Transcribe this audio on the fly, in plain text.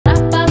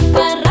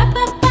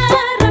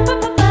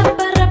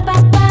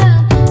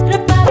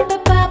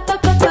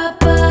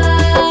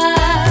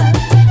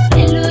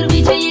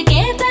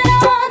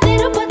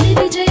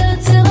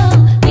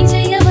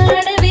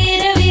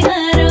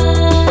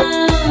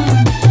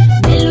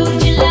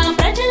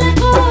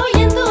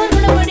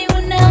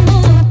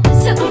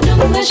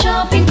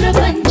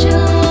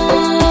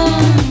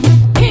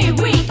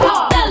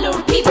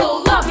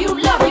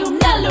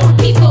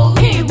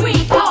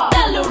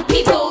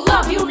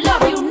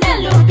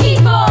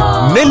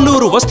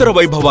నెల్లూరు వస్త్ర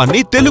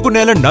వైభవాన్ని తెలుగు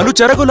నేల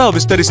నలుచెరగులా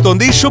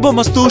విస్తరిస్తోంది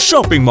శుభమస్తు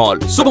షాపింగ్ మాల్.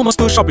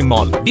 శుభమస్తు shopping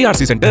mall,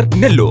 DRC centre,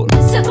 Nellore.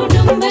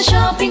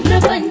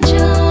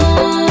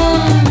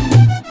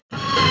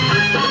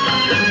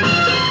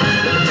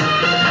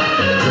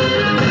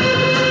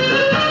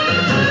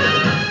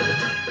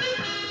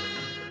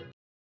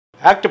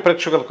 Act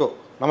ప్రేక్షకులకు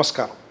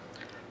నమస్కారం.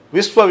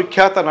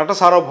 విశ్వవిఖ్యాత నట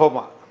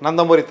సార్వభౌమ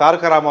నందమూరి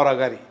తారక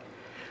రామారావు గారి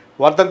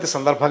వర్ధంతి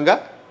సందర్భంగా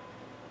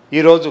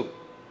ఈరోజు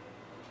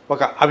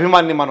ఒక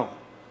అభిమాన్ని మనం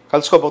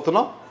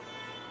కలుసుకోబోతున్నాం.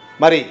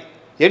 మరి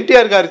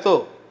ఎన్టీఆర్ గారితో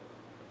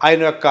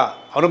ఆయన యొక్క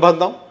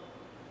అనుబంధం,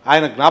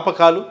 ఆయన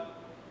జ్ఞాపకాలు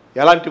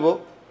ఎలాంటివో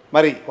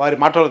మరి వారి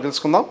మాటలో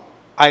తెలుసుకుందాం.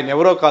 ఆయన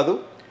ఎవరో కాదు,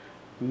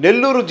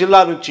 నెల్లూరు జిల్లా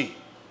నుంచి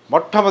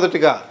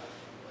మొట్టమొదటిగా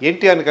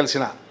ఎన్టీఆర్ని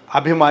కలిసిన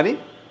అభిమాని,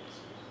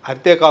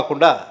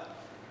 అంతేకాకుండా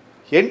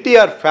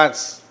ఎన్టీఆర్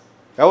ఫ్యాన్స్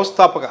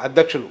వ్యవస్థాపక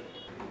అధ్యక్షులు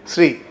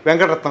శ్రీ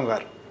వెంకటరత్నం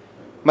గారు.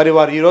 మరి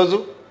వారు ఈరోజు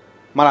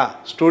మన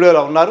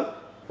స్టూడియోలో ఉన్నారు.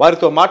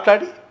 వారితో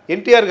మాట్లాడి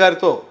ఎన్టీఆర్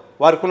గారితో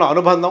వారికి ఉన్న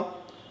అనుబంధం,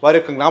 వారి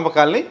యొక్క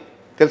జ్ఞాపకాలని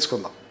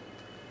తెలుసుకుందాం.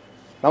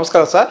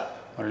 నమస్కారం సార్.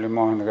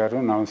 మురళీమోహన్ గారు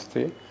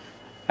నమస్తే.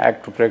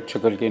 యాక్ట్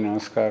ప్రేక్షకులకి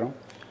నమస్కారం.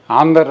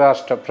 ఆంధ్ర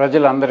రాష్ట్ర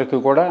ప్రజలందరికీ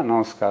కూడా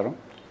నమస్కారం.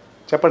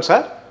 చెప్పండి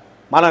సార్,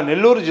 మన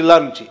నెల్లూరు జిల్లా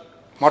నుంచి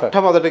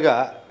మొట్టమొదటిగా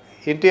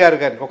ఎన్టీఆర్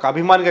గారిని ఒక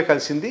అభిమానిగా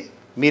కలిసింది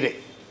మీరే.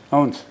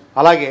 అవును సార్.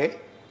 అలాగే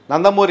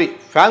నందమూరి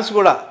ఫ్యాన్స్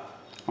కూడా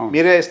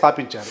మీరే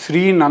స్థాపించారు.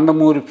 శ్రీ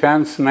నందమూరి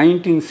ఫ్యాన్స్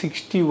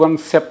 1961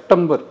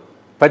 సెప్టెంబర్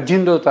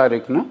 18వ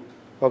తారీఖున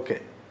ఓకే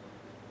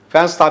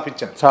ఫ్యాన్స్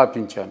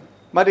స్థాపించాను.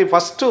 మరి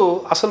ఫస్ట్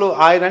అసలు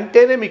ఆయన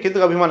అంటేనే మీకు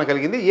ఎందుకు అభిమానం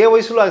కలిగింది? ఏ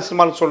వయసులో ఆయన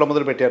సినిమాలు చూడడం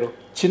మొదలుపెట్టారు?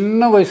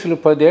 చిన్న వయసులో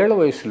 10 ఏళ్ల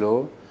వయసులో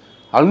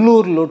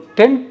అల్లూరులో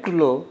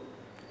టెంట్లో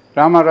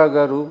రామారావు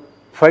గారు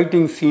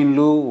ఫైటింగ్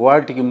సీన్లు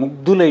వాటికి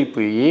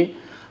ముగ్ధులైపోయి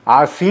ఆ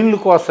సీన్ల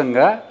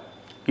కోసంగా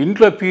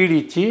ఇంట్లో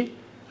పీడిచ్చి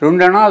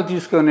 2 అణాలు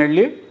తీసుకొని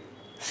వెళ్ళి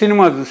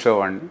సినిమా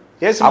చూసేవాడిని.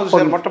 ఏ సినిమా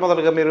చూసారు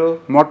మొట్టమొదటిగా మీరు?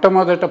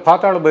 మొట్టమొదట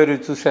పాతాళ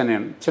భైరవి చూశాను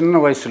నేను చిన్న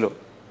వయసులో.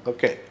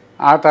 ఓకే.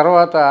 ఆ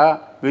తర్వాత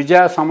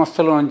విజయ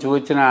సంస్థలో నుంచి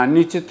వచ్చిన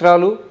అన్ని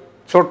చిత్రాలు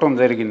చూడటం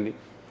జరిగింది.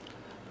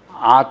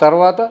 ఆ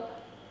తర్వాత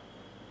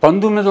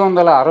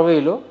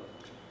 1960లో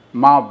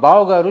మా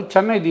బావగారు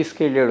చెన్నై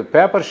తీసుకెళ్ళాడు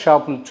పేపర్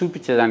షాపులు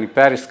చూపించేదానికి,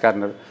 ప్యారిస్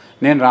కార్నర్.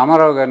 నేను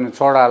రామారావు గారిని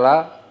చూడాలా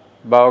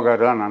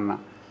బావగారు అని అన్నా.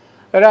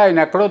 అరే ఆయన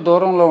ఎక్కడో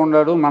దూరంలో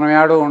ఉన్నాడు, మనం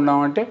ఏడో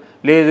ఉన్నామంటే,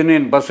 లేదు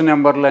నేను బస్సు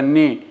నెంబర్లు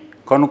అన్నీ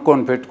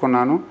కనుక్కొని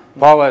పెట్టుకున్నాను,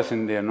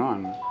 పోవాల్సిందేను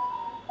అన్న.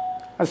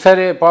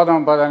 సరే పోదాం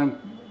పదాన్ని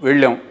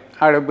వెళ్ళాం.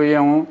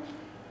 ఆడపోయాము.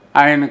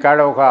 ఆయన కాడ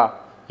ఒక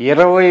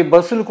 20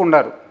 బస్సులకు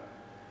ఉన్నారు.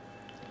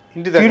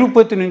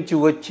 తిరుపతి నుంచి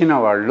వచ్చిన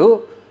వాళ్ళు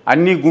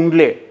అన్ని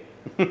గుండ్లే.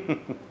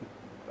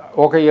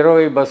 ఒక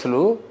 20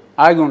 బస్సులు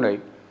ఆగి ఉన్నాయి.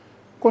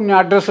 కొన్ని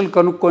అడ్రస్సులు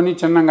కనుక్కొని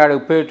చిన్నగా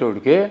ఆడికి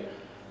పోయేటోడికి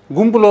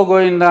గుంపులో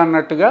గోయిందా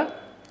అన్నట్టుగా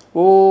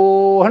ఓ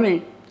అని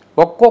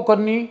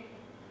ఒక్కొక్కరిని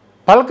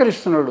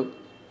పలకరిస్తున్నాడు.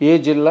 ఏ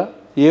జిల్లా,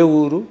 ఏ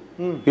ఊరు,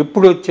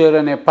 ఎప్పుడు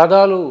వచ్చారనే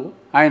పదాలు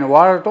ఆయన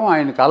వాడటం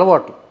ఆయనకు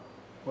అలవాటు.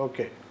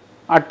 ఓకే.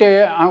 అట్టే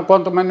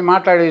కొంతమంది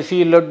మాట్లాడేసి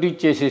లడ్డు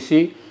ఇచ్చేసేసి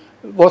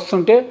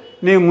వస్తుంటే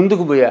నేను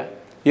ముందుకు పోయా.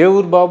 ఏ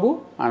ఊరు బాబు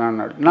అని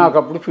అన్నాడు. నాకు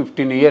అప్పుడు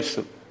 15 ఇయర్స్.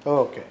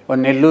 ఓకే.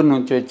 నెల్లూరు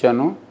నుంచి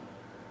వచ్చాను,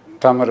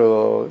 తమరు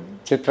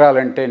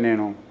చిత్రాలంటే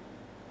నేను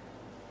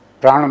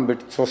ప్రాణం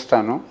పెట్టి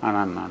చూస్తాను అని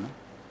అన్నాను.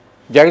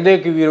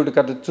 జగదేకి వీరుడి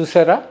కథ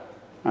చూసారా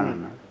అని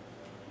అన్నాడు.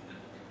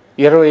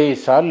 25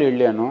 సార్లు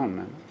వెళ్ళాను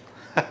అన్నాను.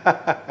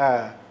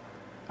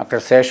 అక్కడ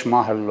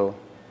శేషమహల్లో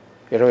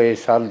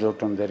 25 సార్లు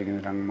చూడటం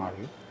జరిగింది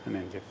రంగమాలు అని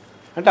నేను చెప్పి.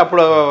 అంటే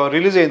అప్పుడు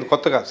రిలీజ్ అయింది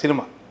కొత్తగా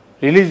సినిమా?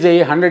 రిలీజ్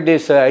అయ్యి 100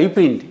 డేస్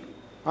అయిపోయింది.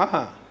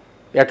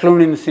 ఎట్లా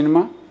ఉండింది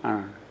సినిమా?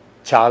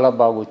 చాలా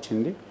బాగా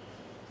వచ్చింది.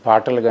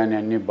 పాటలు కానీ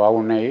అన్నీ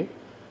బాగున్నాయి.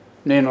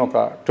 నేను ఒక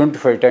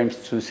 25 టైమ్స్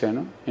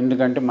చూశాను.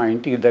 ఎందుకంటే మా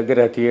ఇంటికి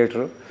దగ్గర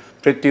థియేటరు,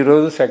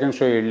 ప్రతిరోజు సెకండ్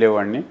షో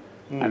వెళ్ళేవాడిని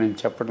అని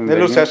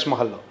చెప్పడం.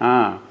 శేషమహల్లో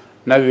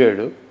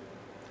నవ్వాడు.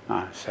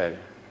 సరే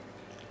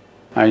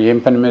ఏం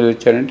పని మీద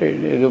వచ్చారంటే,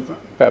 ఏదో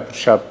పేపర్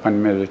షాప్ పని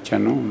మీద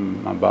వచ్చాను,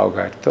 మా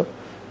బావగారితో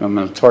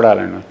మిమ్మల్ని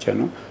చూడాలని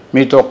వచ్చాను,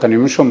 మీతో ఒక్క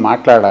నిమిషం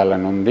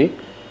మాట్లాడాలని ఉంది,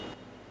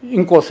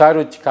 ఇంకోసారి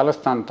వచ్చి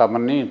కలుస్తాను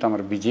తమని,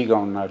 తమరు బిజీగా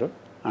ఉన్నారు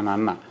అని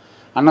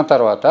అన్న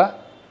తర్వాత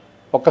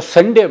ఒక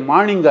సండే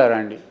మార్నింగ్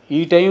రండి, ఈ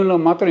టైంలో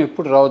మాత్రం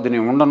ఎప్పుడు రావద్దు,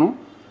 నేను ఉండను,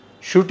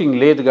 షూటింగ్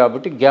లేదు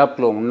కాబట్టి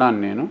గ్యాప్లో ఉన్నాను,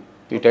 నేను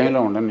ఈ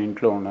టైంలో ఉండను,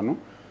 ఇంట్లో ఉండను,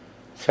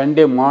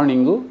 సండే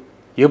మార్నింగు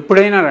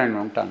ఎప్పుడైనా రండి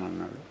ఉంటాను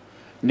అన్నాడు.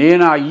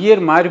 నేను ఆ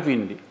ఇయర్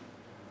మారిపోయింది.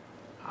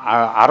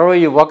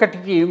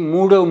 61కి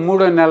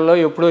మూడో నెలలో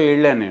ఎప్పుడో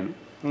వెళ్ళాను నేను.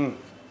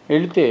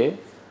 వెళితే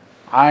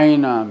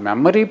ఆయన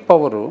మెమరీ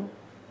పవరు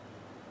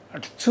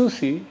అటు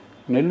చూసి,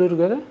 నెల్లూరు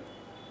కదా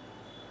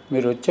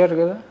మీరు వచ్చారు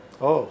కదా,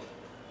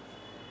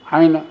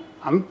 ఆయన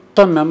అంత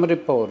మెమరీ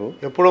పవరు.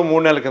 ఎప్పుడో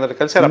 3 నెలల కింద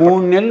కలిసారు.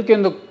 3 నెలల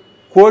కింద 1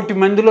 కోటి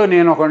మందిలో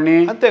నేను ఒకడిని.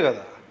 అంతే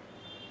కదా.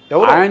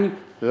 ఆయన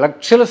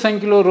లక్షల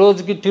సంఖ్యలో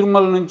రోజుకి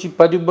తిరుమల నుంచి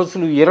 10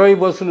 బస్సులు, 20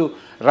 బస్సులు,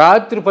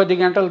 రాత్రి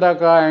 10 గంటల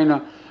దాకా ఆయన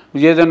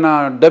ఏదన్నా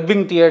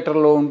డబ్బింగ్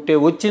థియేటర్లో ఉంటే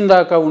వచ్చిన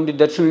దాకా ఉండి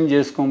దర్శనం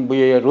చేసుకొని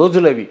పోయే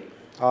రోజులు అవి.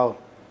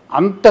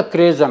 అంత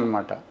క్రేజ్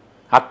అన్నమాట.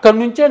 అక్కడి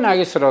నుంచే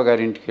నాగేశ్వరరావు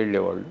గారి ఇంటికి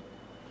వెళ్ళేవాళ్ళు.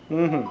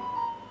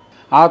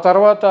 ఆ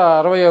తర్వాత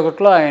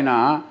 61లో ఆయన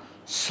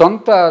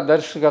సొంత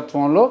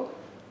దర్శకత్వంలో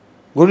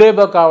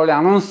గులేబా కావలి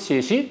అనౌన్స్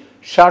చేసి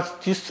షార్ట్స్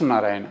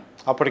తీస్తున్నారు ఆయన.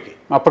 అప్పటికి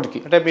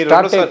అంటే మీరు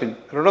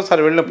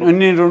రెండోసారి వెళ్ళినప్పుడు,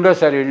 నేను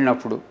రెండోసారి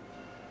వెళ్ళినప్పుడు,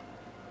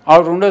 ఆ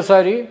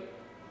రెండోసారి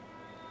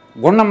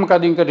గుండమ్మ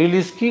కథ ఇంకా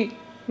రిలీజ్కి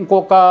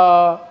ఇంకొక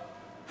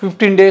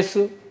 15 days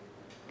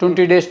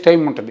 20 days టైం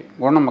ఉంటుంది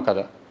గుండమ్మ కథ.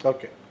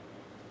 ఓకే.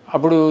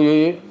 అప్పుడు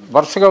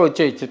వరుసగా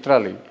వచ్చాయి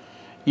చిత్రాలు.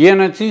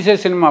 ఈయన తీసే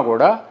సినిమా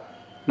కూడా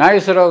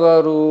నాగేశ్వరరావు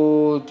గారు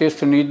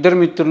చేస్తున్న ఇద్దరు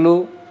మిత్రులు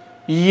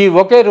ఈ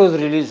ఒకే రోజు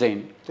రిలీజ్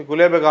అయింది.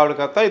 గులేబా కావలి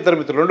కథ, ఇద్దరు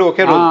మిత్రులు రెండు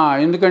ఒకే రోజు.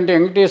 ఎందుకంటే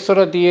వెంకటేశ్వర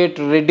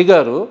థియేటర్ రెడ్డి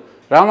గారు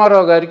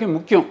రామారావు గారికి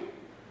ముఖ్యం.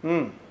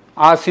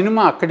 ఆ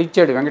సినిమా అక్కడ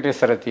ఇచ్చాడు,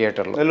 వెంకటేశ్వర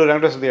థియేటర్లో,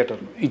 వెంకటేశ్వర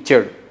థియేటర్లో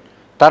ఇచ్చాడు.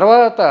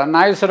 తర్వాత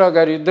నాగేశ్వరరావు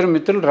గారి ఇద్దరు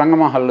మిత్రులు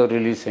రంగమహల్లో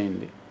రిలీజ్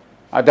అయింది.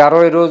 అది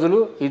 60 రోజులు,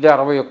 ఇది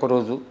 61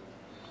 రోజు.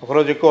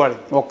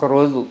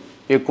 ఒక్కరోజు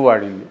ఎక్కువ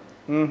ఆడింది.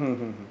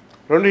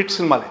 2 హిట్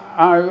సినిమాలే.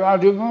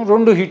 అది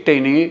 2 హిట్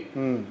అయినాయి,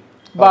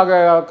 బాగా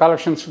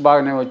కలెక్షన్స్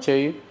బాగానే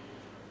వచ్చాయి.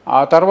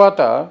 ఆ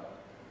తర్వాత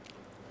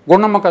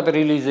గుండమ్మ కథ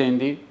రిలీజ్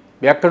అయింది,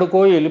 ఎక్కడికో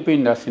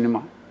వెళ్ళిపోయింది ఆ సినిమా.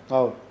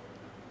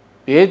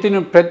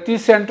 ప్రతి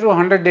సెంటర్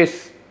 100 days.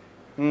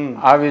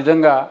 ఆ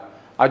విధంగా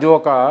అది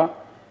ఒక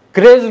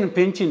క్రేజ్ని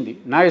పెంచింది.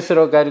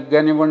 నాగేశ్వరరావు గారికి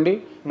కానివ్వండి,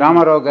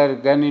 రామారావు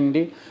గారికి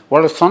కానివ్వండి,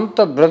 వాళ్ళ సొంత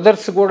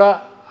బ్రదర్స్ కూడా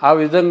ఆ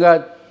విధంగా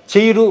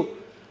చేయరు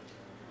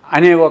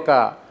అనే ఒక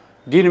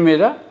దీని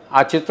మీద ఆ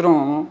చిత్రం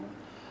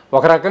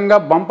ఒక రకంగా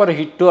బంపర్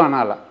హిట్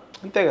అనాల.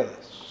 అంతే కదా,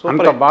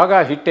 అంత బాగా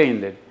హిట్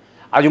అయింది.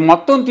 అది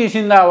మొత్తం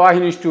తీసింది ఆ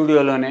వాహిని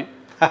స్టూడియోలోనే.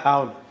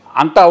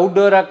 అంత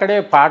అవుట్డోర్ అక్కడే,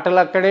 పాటలు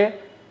అక్కడే,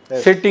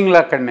 సెట్టింగ్లు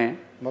అక్కడనే,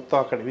 మొత్తం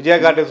అక్కడే. విజయ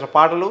గార్డెన్స్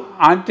పాటలు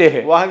అంతే,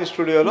 వాహిని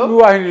స్టూడియోలో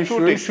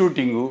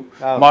షూటింగు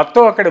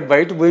మొత్తం అక్కడ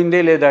బయట పోయిందే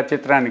లేదా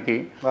చిత్రానికి.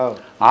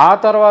 ఆ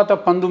తర్వాత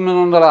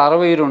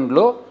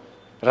 1962లో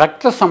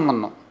రక్త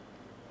సంబంధం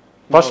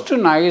ఫస్ట్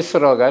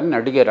నాగేశ్వరరావు గారిని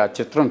అడిగారు ఆ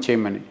చిత్రం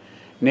చేయమని.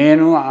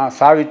 నేను ఆ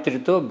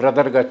సావిత్రితో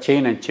బ్రదర్గా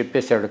చేయనని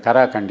చెప్పేశాడు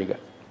కరాఖండిగా.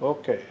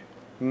 ఓకే.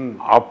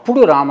 అప్పుడు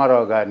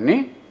రామారావు గారిని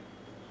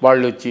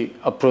వాళ్ళు వచ్చి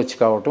అప్రోచ్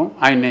కావటం,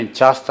 ఆయన నేను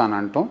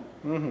చేస్తానంటాం.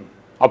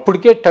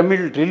 అప్పటికే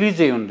తమిళ్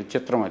రిలీజ్ అయి ఉంది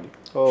చిత్రం. అది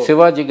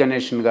శివాజీ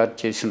గణేషన్ గారు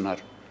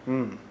చేస్తున్నారు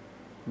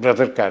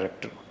బ్రదర్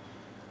క్యారెక్టర్.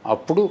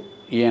 అప్పుడు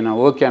ఈయన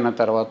ఓకే అన్న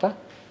తర్వాత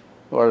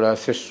వాళ్ళ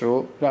సిస్టరు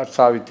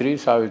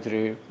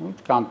సావిత్రి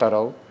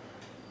కాంతారావు,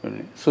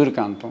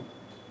 సూర్యకాంతం,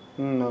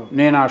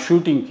 నేను ఆ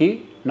షూటింగ్కి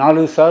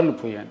 4 సార్లు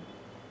పోయాను.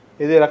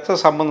 ఇది రక్త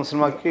సంబంధం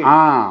సినిమాకి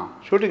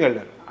షూటింగ్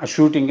వెళ్ళాను. ఆ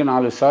షూటింగ్కి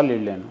 4 సార్లు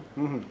వెళ్ళాను.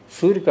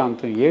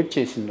 సూర్యకాంతం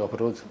ఏడ్చేసింది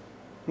ఒకరోజు.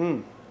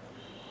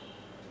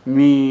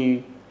 మీ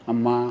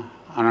అమ్మ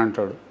అని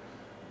అంటాడు,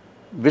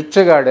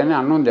 బిచ్చగాడని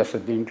అన్నం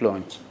తెస్తుంది దీంట్లో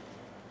నుంచి.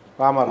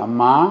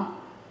 అమ్మా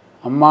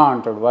అమ్మ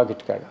అంటాడు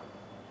వాకిటికాడ.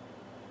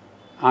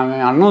 ఆమె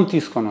అన్నం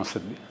తీసుకొని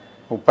వస్తుంది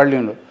ఒక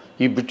పళ్ళెంలో.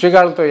 ఈ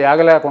బిచ్చగాళ్ళతో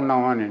ఏగలేకుండా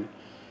అని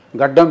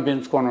గడ్డం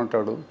పెంచుకొని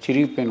ఉంటాడు,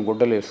 చిరిగిపోయిన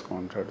గుడ్డలు వేసుకొని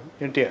ఉంటాడు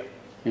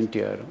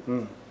ఎన్టీఆర్.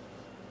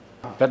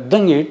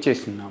 పెద్దంగా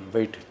ఏడ్చేసింది ఆమె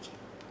బయట వచ్చి.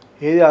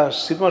 ఏది ఆ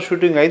సినిమా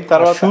షూటింగ్ అయిన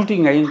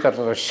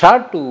తర్వాత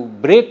షార్ట్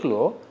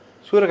బ్రేక్లో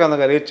సూర్యకాంత్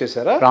గారు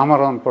ఏడ్చేశారా?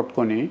 రామారావుని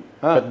పట్టుకొని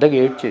పెద్దగా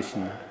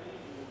ఏడ్చేసింది.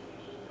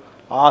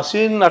 ఆ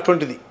సీన్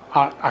అటువంటిది,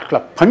 అట్లా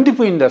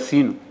పండిపోయింది ఆ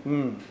సీను,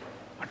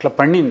 అట్లా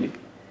పండింది.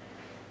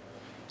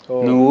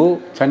 నువ్వు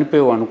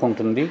చనిపోయావు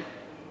అనుకుంటుంది,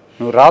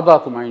 నువ్వు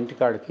రాబాకు మా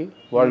ఇంటికాడికి,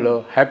 వాళ్ళు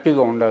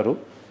హ్యాపీగా ఉండారు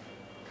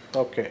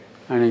ఓకే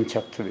అని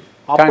చెప్తుంది.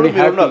 కానీ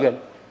హ్యాపీగా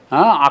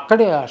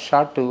అక్కడే ఆ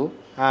షార్ట్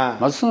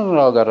మధుసూదన్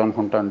రావు గారు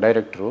అనుకుంటాను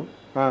డైరెక్టరు.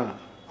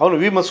 అవును,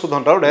 వి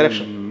మధుసూదన్ రావు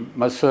డైరెక్షన్.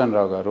 మధుసూదన్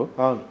రావు గారు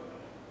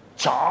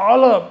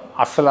చాలా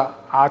అసలు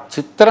ఆ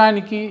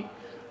చిత్రానికి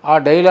ఆ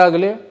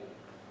డైలాగులే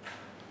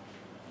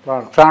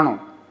ప్రాణం.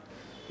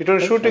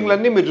 ఇటువంటి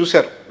షూటింగ్లన్నీ మీరు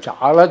చూశారు?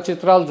 చాలా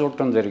చిత్రాలు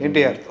చూడటం జరిగింది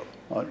ఎన్టీఆర్తో.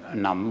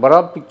 Number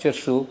of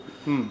pictures.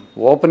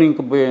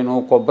 ఓపెనింగ్కి పోయాను,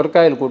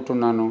 కొబ్బరికాయలు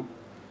కొట్టున్నాను,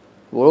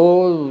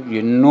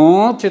 ఎన్నో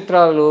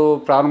చిత్రాలు,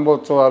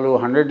 ప్రారంభోత్సవాలు,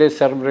 100 days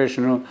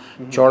సెలబ్రేషను,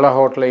 చోళ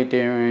హోటల్ అయితే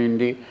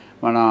ఏమైంది,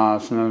 మన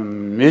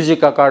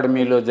మ్యూజిక్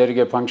అకాడమీలో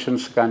జరిగే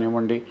ఫంక్షన్స్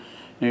కానివ్వండి,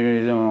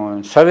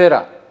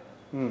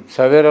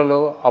 సవేరాలో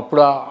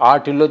అప్పుడు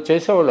వాటిల్లో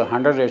చేసేవాళ్ళు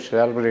 100 days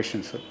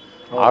సెలబ్రేషన్స్.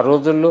 ఆ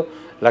రోజుల్లో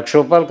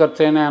 ₹1,00,000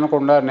 ఖర్చు అయినా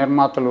అనకుండా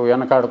నిర్మాతలు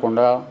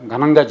వెనకాడకుండా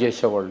ఘనంగా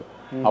చేసేవాళ్ళు.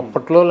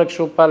 అప్పట్లో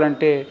 ₹1,00,000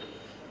 అంటే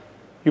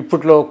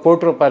ఇప్పట్లో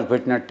 ₹1,00,00,000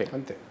 పెట్టినట్టే.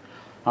 అంతే.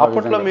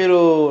 అప్పట్లో మీరు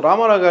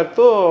రామారావు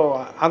గారితో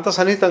అంత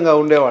సన్నిహితంగా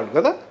ఉండేవాళ్ళు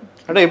కదా,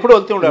 అంటే ఎప్పుడు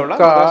వెళ్తూ ఉండేవాళ్ళ?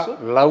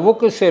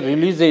 లవ్వుకు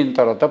రిలీజ్ అయిన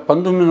తర్వాత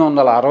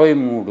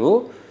 1963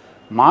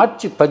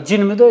 మార్చి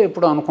 18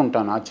 ఎప్పుడు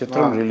అనుకుంటాను ఆ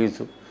చిత్రం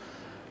రిలీజు.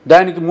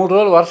 దానికి 3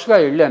 రోజులు వరుసగా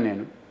వెళ్ళాను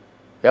నేను.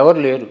 ఎవరు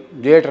లేరు,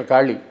 థియేటర్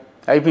ఖాళీ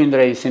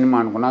అయిపోయిందిరా ఈ సినిమా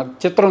అనుకున్నా.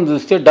 చిత్రం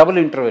చూస్తే డబుల్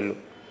ఇంటర్వెల్,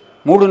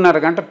 3.5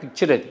 గంట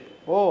పిక్చర్ అది.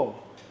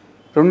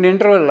 2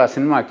 ఇంటర్వెల్ ఆ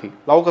సినిమాకి.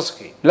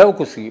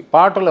 లవకుశకి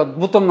పాటలు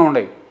అద్భుతంగా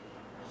ఉన్నాయి.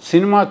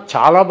 సినిమా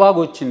చాలా బాగా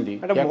వచ్చింది.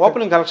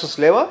 ఓపెనింగ్ కలెక్షన్స్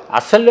లేవా?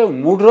 అసలు లేవు.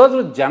 3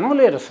 రోజులు జనం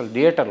లేరు అసలు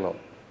థియేటర్లో.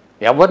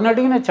 ఎవరిని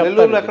అడిగినా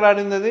చెప్పారు. ఎక్కడ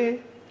ఆడింది అది?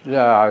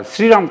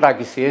 శ్రీరామ్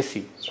టాకీస్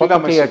ఏసీ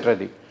థియేటర్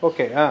అది.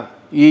 ఓకే.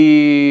 ఈ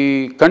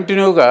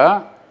కంటిన్యూగా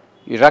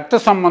ఈ రక్త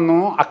సంబంధం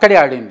అక్కడే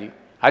ఆడింది.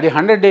 అది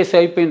 100 days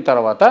అయిపోయిన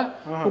తర్వాత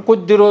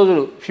కొద్ది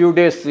రోజులు ఫ్యూ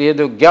డేస్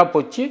ఏదో గ్యాప్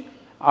వచ్చి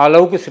ఆ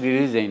లౌకిస్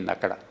రిలీజ్ అయింది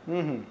అక్కడ.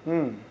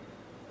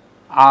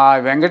 ఆ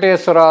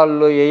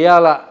వెంకటేశ్వరాల్లో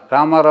వేయాల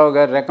రామారావు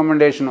గారి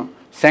రికమెండేషను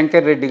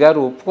శంకర్ రెడ్డి గారు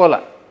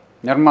ఒప్పుకోలే,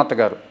 నిర్మాత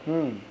గారు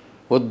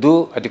వద్దు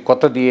అది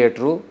కొత్త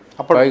థియేటరు,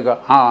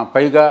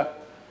 పైగా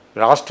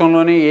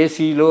రాష్ట్రంలోనే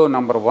ఏసీలో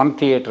నంబర్ 1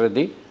 థియేటర్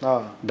అది,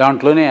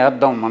 దాంట్లోనే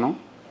వేద్దాం మనం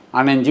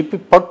అని చెప్పి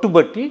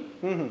పట్టుబట్టి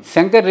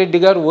శంకర్ రెడ్డి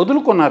గారు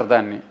వదులుకున్నారు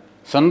దాన్ని.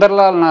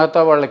 సుందర్లాల్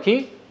మెహతా వాళ్ళకి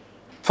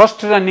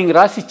ఫస్ట్ రన్నింగ్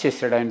రాసి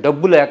ఇచ్చేసాడు ఆయన,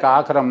 డబ్బు లేక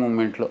ఆఖరి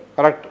మూమెంట్లో.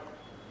 కరెక్ట్.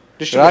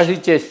 రాసి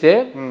ఇచ్చేస్తే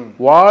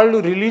వాళ్ళు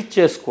రిలీజ్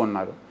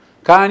చేసుకున్నారు.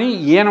 కానీ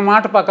ఈయన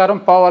మాట ప్రకారం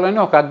పోవాలని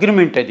ఒక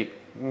అగ్రిమెంట్, అది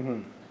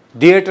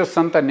థియేటర్స్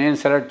అంతా నేను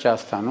సెలెక్ట్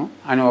చేస్తాను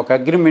అని ఒక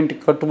అగ్రిమెంట్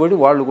కట్టుబడి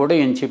వాళ్ళు కూడా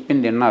ఏం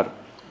చెప్పింది విన్నారు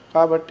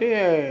కాబట్టి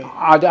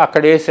అది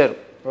అక్కడ వేశారు.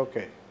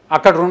 ఓకే.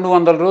 అక్కడ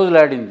 200 రోజులు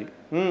ఆడింది.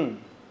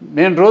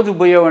 నేను రోజు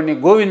పోయేవాడిని,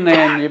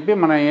 గోవిందయ్య అని చెప్పి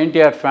మన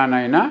ఎన్టీఆర్ ఫ్యాన్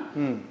అయిన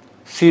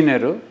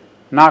సీనియరు,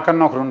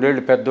 నాకన్నా ఒక 2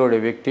 ఏళ్ళు పెద్దోడే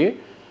వ్యక్తి,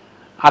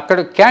 అక్కడ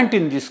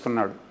క్యాంటీన్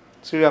తీసుకున్నాడు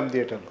శ్రీరామ్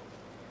థియేటర్లో.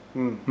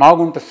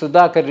 మాగుంట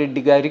సుధాకర్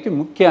రెడ్డి గారికి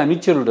ముఖ్య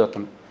అనుచరుడు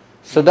అతను.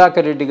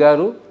 సుధాకర్ రెడ్డి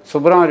గారు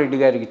సుబ్రహ్మరెడ్డి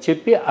గారికి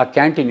చెప్పి ఆ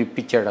క్యాంటీన్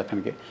ఇప్పించాడు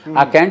అతనికి.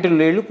 ఆ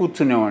క్యాంటీన్లో వెళ్ళి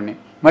కూర్చునేవాడిని,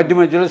 మధ్య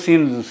మధ్యలో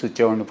సీన్లు చూసి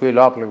వచ్చేవాడిని పోయి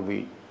లోపలికి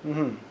పోయి.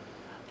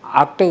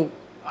 అటు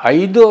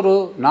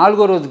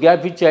 4వ రోజు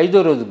గ్యాప్ ఇచ్చి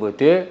 5వ రోజు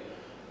పోతే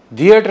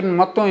థియేటర్ని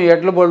మొత్తం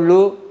ఎడ్ల బళ్ళు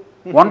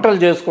వంటలు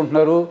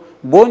చేసుకుంటున్నారు,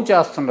 భోజనం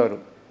చేస్తున్నారు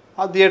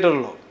ఆ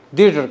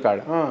థియేటర్ కాడ.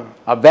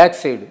 ఆ బ్యాక్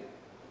సైడ్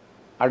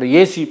అటు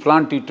ఏసీ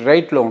ప్లాంట్ ఇటు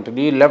రైట్లో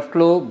ఉంటుంది,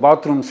 లెఫ్ట్లో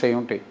బాత్రూమ్స్ అవి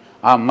ఉంటాయి.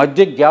 ఆ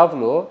మధ్య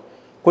గ్యాప్లో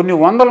కొన్ని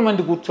 100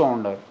 మంది కూర్చో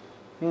ఉన్నారు.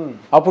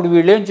 అప్పుడు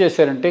వీళ్ళు ఏం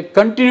చేశారంటే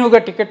కంటిన్యూగా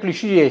టికెట్లు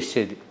ఇష్యూ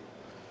చేసేది.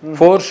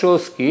 4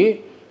 షోస్కి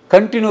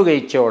కంటిన్యూగా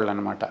ఇచ్చేవాళ్ళు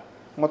అనమాట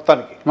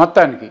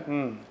మొత్తానికి.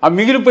 ఆ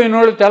మిగిలిపోయిన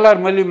వాళ్ళు తెల్లారు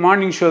మళ్ళీ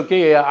మార్నింగ్ షోకి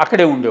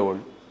అక్కడే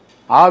ఉండేవాళ్ళు.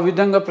 ఆ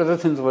విధంగా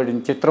ప్రదర్శించబడిన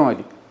చిత్రం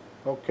అది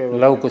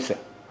లవకుశ.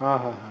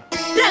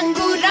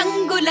 రంగు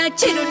రంగుల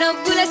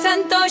చిరునవ్వుల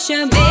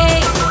సంతోషమే,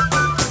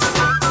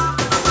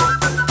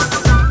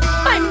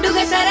 పండుగ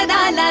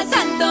సరదాల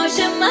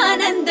సంతోషం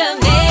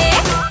ఆనందమే,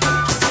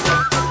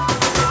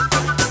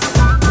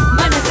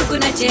 మనసుకు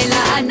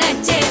నచ్చేలా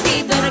నచ్చేది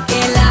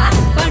దొరకేలా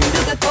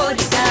పండుగ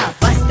కోరిక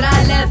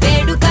వస్త్రాల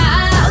వేడుక.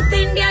 సౌత్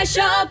ఇండియా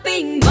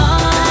షాపింగ్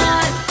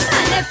మాల్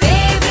మన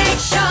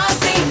favourite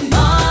shopping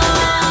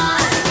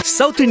mall.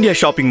 South India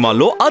shopping mall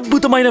లో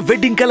అద్భుతమైన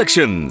wedding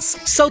collections.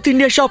 South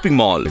India shopping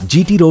mall,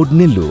 GT road,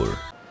 Nellore.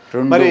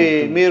 మరి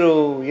మీరు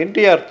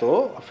ఎన్టీఆర్తో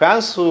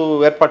ఫ్యాన్స్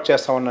ఏర్పాటు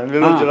చేస్తామన్నారు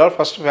నెల్లూరు జిల్లాలో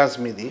ఫస్ట్ ఫ్యాన్స్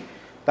మీది.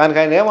 దానికి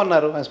ఆయన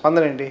ఏమన్నారు, ఆయన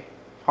స్పందన ఏంటి?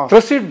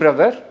 ప్రొసీడ్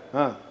బ్రదర్,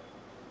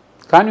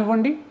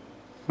 కానివ్వండి,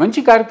 మంచి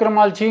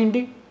కార్యక్రమాలు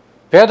చేయండి,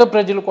 పేద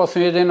ప్రజల కోసం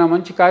ఏదైనా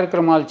మంచి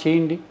కార్యక్రమాలు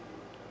చేయండి,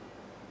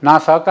 నా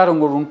సహకారం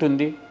కూడా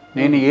ఉంటుంది.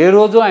 నేను ఏ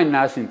రోజు ఆయన్ని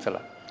ఆశించాల,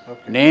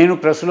 నేను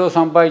ప్రెస్లో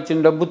సంపాదించిన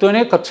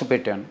డబ్బుతోనే ఖర్చు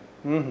పెట్టాను.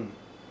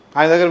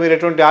 ఆయన దగ్గర మీరు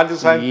ఎటువంటి ఆర్థిక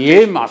సాయం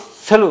ఏం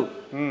అస్సలు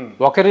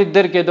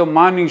ఒకరిద్దరికి ఏదో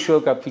మార్నింగ్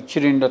షోకి ఆ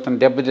పిక్చర్ ఇండి అతను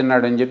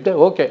దెబ్బతిన్నాడని చెప్తే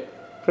ఓకే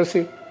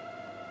ప్రొసీడ్.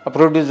 ఆ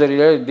ప్రొడ్యూసర్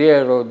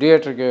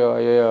థియేటర్కి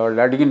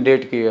వాళ్ళు అడిగిన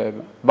డేట్కి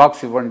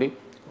బాక్స్ ఇవ్వండి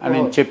అని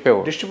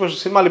చెప్పేవాడు.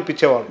 డిస్ట్రిబ్యూషన్ సినిమాలు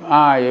ఇప్పించేవాడు.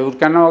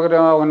 ఎవరికైనా ఒక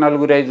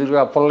 4-5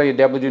 ఆ పుల్ల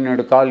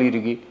దెబ్బతిన్నాడు కాలు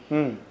ఇరిగి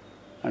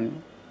అని.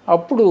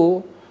 అప్పుడు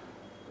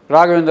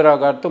రాఘవేంద్రరావు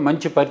గారితో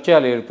మంచి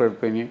పరిచయాలు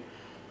ఏర్పడిపోయినాయి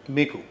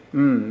మీకు.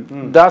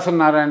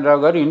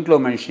 దాసనారాయణరావు గారు ఇంట్లో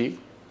మనిషి,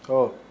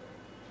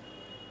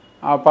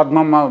 ఆ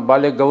పద్మమ్మ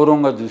బాలే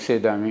గౌరవంగా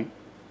చూసేదామి.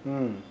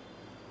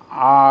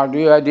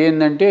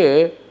 అదేంటంటే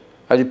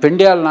అది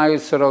పెండ్యాల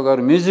నాగేశ్వరరావు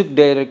గారు మ్యూజిక్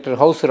డైరెక్టర్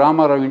హౌస్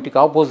రామారావు ఇంటికి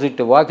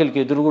ఆపోజిట్ వాకిలికి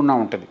ఎదురుగున్నా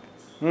ఉంటుంది.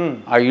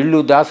 ఆ ఇల్లు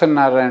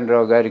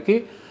దాసనారాయణరావు గారికి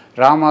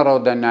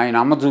రామారావు దాన్ని ఆయన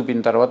అమ్మ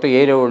చూపిన తర్వాత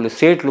ఏరే వాళ్ళు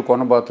సేట్లు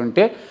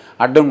కొనబోతుంటే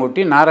అడ్డం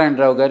కొట్టి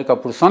నారాయణరావు గారికి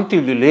అప్పుడు సొంత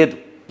ఇల్లు లేదు,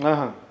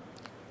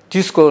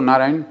 తీసుకో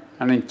నారాయణ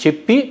అని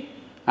చెప్పి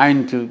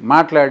ఆయనతో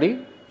మాట్లాడి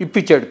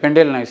ఇప్పించాడు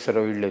పెండేల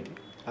నాగేశ్వరరావు ఇల్లు.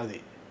 అది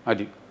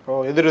అది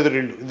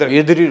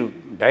ఎదురు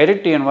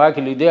డైరెక్ట్ ఈయన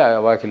వాకిలి ఇదే, ఆ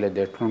వాకిలి అది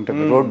ఎట్లా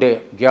ఉంటుంది, రోడ్డే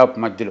గ్యాప్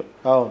మధ్యలో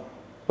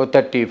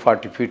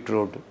 30-40 feet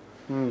రోడ్డు.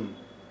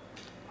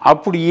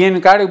 అప్పుడు ఈయన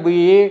కాడికి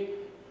పోయి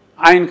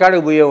ఆయన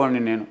కాడికి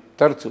పోయేవాడిని నేను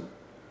తరచు.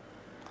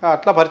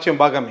 అట్లా పరిచయం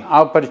బాగా ఆ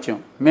పరిచయం.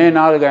 మే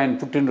 4 ఆయన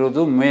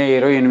పుట్టినరోజు, మే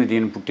 28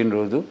 ఈయన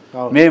పుట్టినరోజు,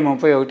 మే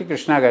 31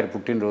 కృష్ణ గారి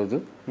పుట్టినరోజు.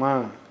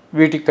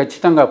 వీటికి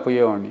ఖచ్చితంగా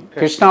పోయేవాడిని.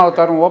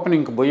 కృష్ణావతారం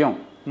ఓపెనింగ్కి పోయాం.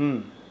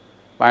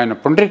 ఆయన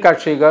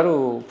పుండ్రీకాక్షయ్య గారు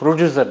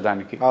ప్రొడ్యూసర్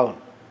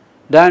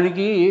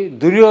దానికి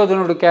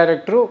దుర్యోధనుడు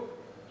క్యారెక్టరు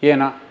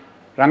ఈయన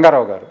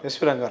రంగారావు గారు,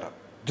 ఎస్వి రంగారావు.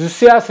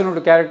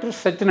 దుశ్శాసనుడు క్యారెక్టర్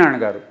సత్యనారాయణ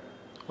గారు.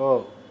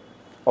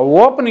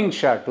 ఓపెనింగ్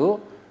షాటు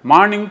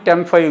మార్నింగ్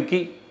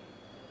 10:05కి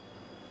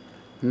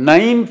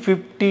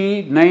 9:50,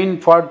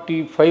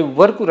 9:45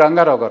 వరకు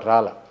రంగారావు గారు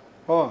రాల.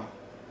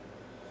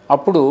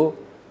 అప్పుడు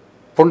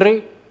పుండ్రి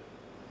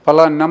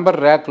పలానా నెంబర్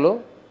ర్యాక్లో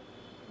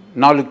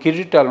 4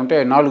 కిరీటాలు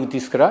ఉంటాయి, 4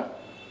 తీసుకురా,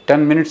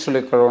 10 minutesలో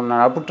ఇక్కడ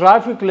ఉన్నాను. అప్పుడు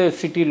ట్రాఫిక్ లేదు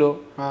సిటీలో,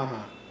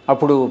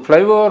 అప్పుడు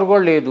ఫ్లైఓవర్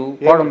కూడా లేదు,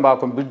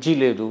 కోడంబాకం బ్రిడ్జి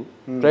లేదు,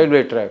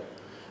 రైల్వే ట్రాక్.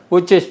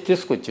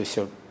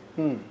 తీసుకొచ్చేసాడు.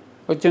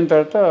 వచ్చిన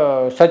తర్వాత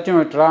సత్యం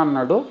ఇట్రా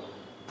అన్నాడు.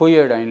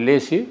 పోయాడు ఆయన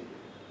లేచి,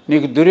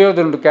 నీకు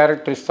దుర్యోధనుడు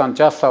క్యారెక్టర్ ఇస్తాను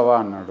చేస్తావా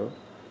అన్నాడు.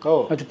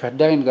 అది పెద్ద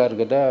ఆయన గారు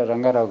కదా,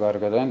 రంగారావు గారు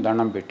కదా అని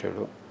దండం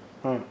పెట్టాడు.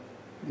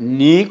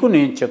 నీకు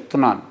నేను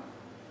చెప్తున్నాను,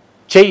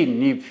 చెయ్యి,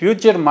 నీ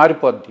ఫ్యూచర్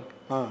మారిపోద్ది,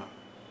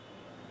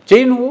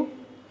 చెయ్యి నువ్వు.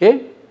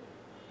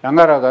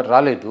 రంగారావు గారు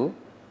రాలేదు,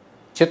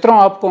 చిత్రం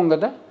ఆపుకోం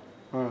కదా,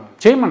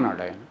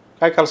 చేయమన్నాడు ఆయన.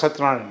 కైకాల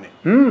సత్యనారాయణ.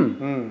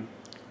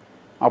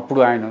 అప్పుడు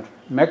ఆయన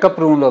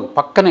మేకప్ రూమ్లో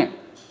పక్కనే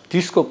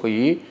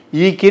తీసుకుపోయి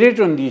ఈ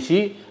కిరీటం తీసి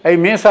అవి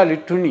మీసాలు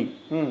ఇట్టుని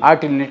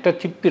వాటిని ఇట్ట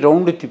తిప్పి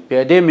రౌండ్ తిప్పి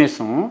అదే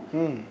మీసం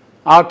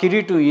ఆ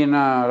కిరీటం ఈయన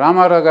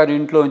రామారావు గారి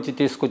ఇంట్లోంచి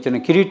తీసుకొచ్చిన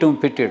కిరీటం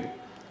పెట్టాడు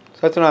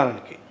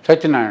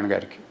సత్యనారాయణ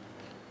గారికి.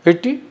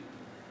 పెట్టి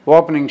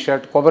ఓపెనింగ్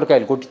షాట్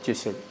కొబ్బరికాయలు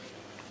కొట్టించేసాడు.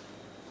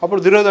 అప్పుడు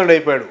దుర్యోధనుడు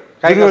అయిపోయాడు.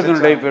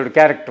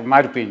 క్యారెక్టర్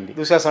మారిపోయింది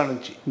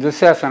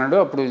దుశ్శాసనుడు.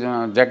 అప్పుడు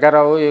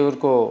జగ్గారావు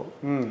ఎవరికో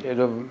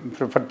ఏదో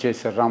ప్రిఫర్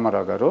చేశారు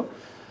రామారావు గారు.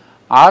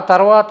 ఆ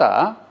తర్వాత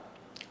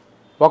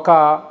ఒక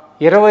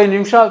 20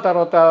 నిమిషాల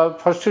తర్వాత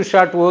ఫస్ట్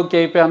షాట్ ఓకే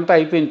అయిపోయి అంతా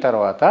అయిపోయిన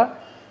తర్వాత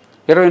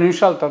 20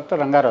 నిమిషాల తర్వాత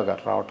రంగారావు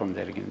గారు రావటం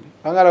జరిగింది.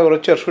 రంగారావు గారు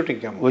వచ్చారు,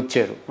 షూటింగ్కి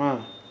వచ్చారు.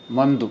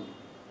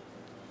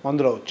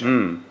 మందులో వచ్చారు.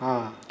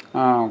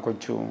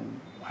 కొంచెం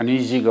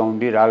అనీజీగా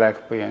ఉండి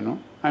రాలేకపోయాను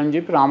అని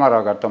చెప్పి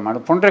రామారావు గారితో మాట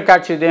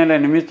పుండ్రకాక్షిదేలా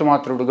నిమిత్త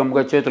మాత్రుడు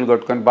గమ్ముగా చేతులు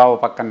కట్టుకొని బావ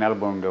పక్కన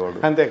నిలబడి ఉండేవాడు.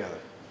 అంతే కదా.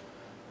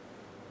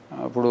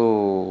 అప్పుడు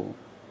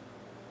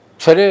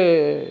సరే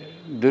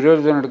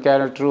దుర్యోధనుడు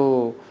క్యారెక్టరు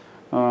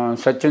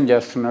సత్యం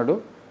చేస్తున్నాడు,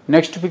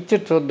 నెక్స్ట్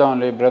పిక్చర్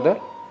చూద్దాంలే బ్రదర్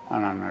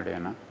అని అన్నాడు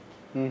ఆయన.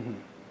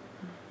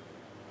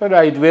 సరే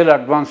 5,000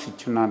 అడ్వాన్స్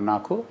ఇచ్చున్నారు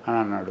నాకు అని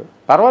అన్నాడు.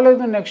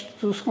 పర్వాలేదు నెక్స్ట్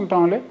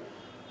చూసుకుంటాంలే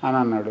అని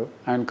అన్నాడు.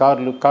 ఆయన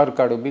కారు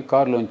కాడుబి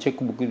కారులో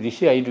చెక్ బుక్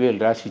తీసి 5,000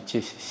 రాసి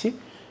ఇచ్చేసేసి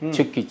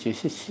చెక్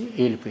ఇచ్చేసి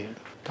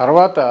వెళ్ళిపోయాడు.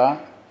 తర్వాత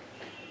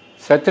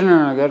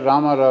సత్యనారాయణ గారు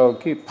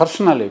రామారావుకి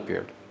పర్సనల్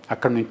అయిపోయాడు.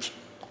 అక్కడి నుంచి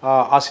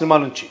ఆ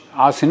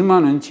సినిమా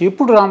నుంచి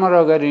ఎప్పుడు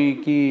రామారావు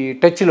గారికి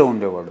టచ్లో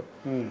ఉండేవాడు.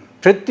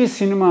 ప్రతి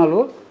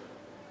సినిమాలో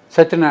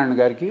సత్యనారాయణ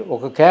గారికి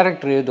ఒక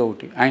క్యారెక్టర్ ఏదో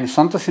ఒకటి, ఆయన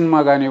సొంత సినిమా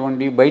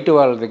కానివ్వండి బయట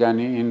వాళ్ళది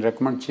కానీ ఆయన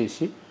రికమెండ్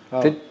చేసి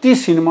ప్రతి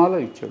సినిమాలో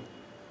ఇచ్చాడు.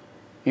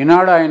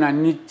 ఈనాడు ఆయన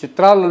అన్ని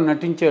చిత్రాల్లో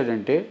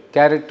నటించాడంటే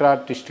క్యారెక్టర్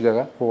ఆర్టిస్ట్గా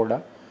కూడా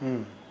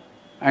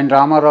ఆయన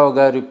రామారావు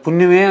గారి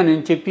పుణ్యమే అని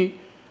చెప్పి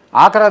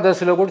ఆఖరా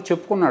దశలో కూడా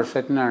చెప్పుకున్నాడు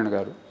సత్యనారాయణ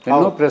గారు.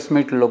 ఎన్నో ప్రెస్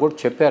మీట్లలో కూడా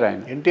చెప్పారు.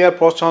 ఆయన ఎన్టీఆర్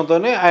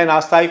ప్రోత్సాహంతోనే ఆయన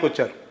ఆ స్థాయికి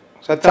వచ్చారు.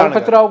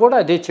 చలపతిరావు కూడా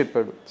అదే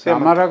చెప్పాడు,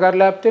 రామారావు గారు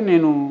లేకపోతే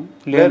నేను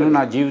లేను,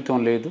 నా జీవితం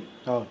లేదు.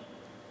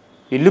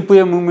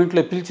 వెళ్ళిపోయే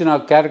మూమెంట్లో పిలిచి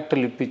నాకు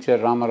క్యారెక్టర్లు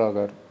ఇప్పించారు రామారావు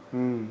గారు.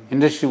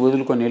 ఇండస్ట్రీ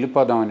వదులుకొని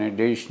వెళ్ళిపోదామనే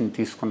డెసిషన్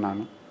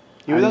తీసుకున్నాను.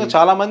 ఈ విధంగా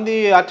చాలా మంది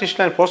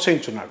ఆర్టిస్టులు ఆయన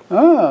ప్రోత్సహించున్నాడు.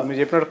 మీరు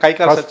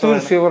చెప్పినట్టు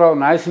కస్తూరి శివరావు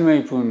నాశనం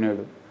అయిపోయి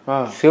ఉన్నాడు.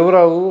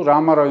 శివరావు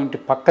రామారావు ఇంటి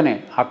పక్కనే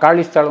ఆ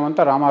ఖాళీ స్థలం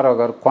అంతా రామారావు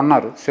గారు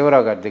కొన్నారు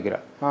శివరావు గారి దగ్గర.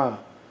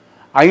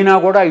 అయినా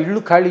కూడా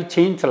ఇల్లు ఖాళీ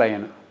చేయించాలి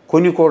ఆయన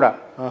కొని కూడా.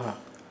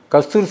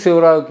 కస్తూరి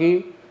శివరావుకి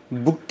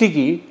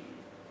భుక్తికి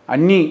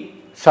అన్నీ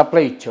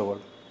సప్లై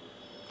ఇచ్చేవాడు,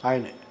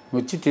 ఆయనే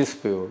వచ్చి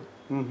తీసుకుపోయేవాడు.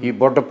 ఈ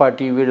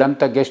బొడ్డపాటి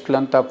వీళ్ళంతా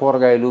గెస్టులంతా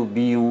కూరగాయలు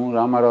బియ్యం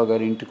రామారావు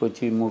గారి ఇంటికి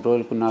వచ్చి 3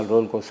 రోజులకు 4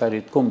 రోజులకు ఒకసారి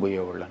ఎత్తుకొని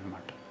పోయేవాళ్ళు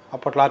అనమాట.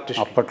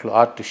 అప్పట్లో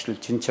ఆర్టిస్టులు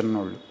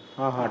చిన్నోళ్ళు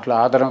అట్లా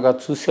ఆధారంగా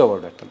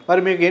చూసేవాడు అతను.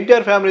 మరి మీకు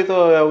ఎన్టీఆర్ ఫ్యామిలీతో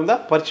ఉందా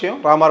పరిచయం?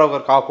 రామారావు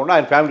గారు కాకుండా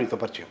ఆయన ఫ్యామిలీతో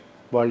పరిచయం?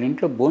 వాళ్ళ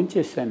ఇంట్లో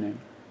భోంచేసాను నేను.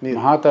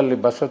 మహాతల్లి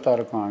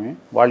తారక ఆమె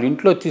వాళ్ళ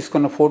ఇంట్లో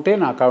తీసుకున్న ఫోటో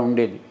నాకు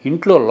ఉండేది.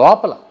 ఇంట్లో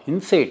లోపల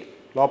ఇన్సైడ్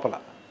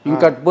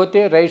ఇంకా పోతే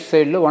రైట్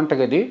సైడ్లో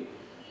వంటగది,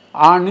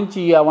 ఆ నుంచి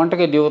ఆ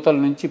వంటగది యువతల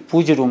నుంచి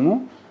పూజ రూము,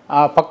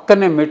 ఆ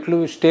పక్కనే మెట్లు,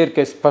 stair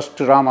case, first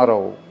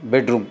Ramarao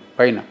bedroom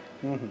పైన.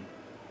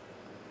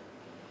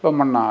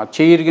 మొన్న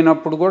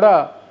చెయ్యిరిగినప్పుడు కూడా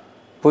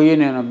పోయి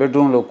నేను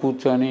బెడ్రూమ్లో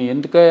కూర్చొని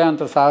ఎందుకయ్యా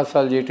అంత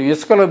సాహసాలు చేయటం,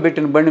 ఇసుకలో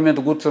పెట్టిన బండి మీద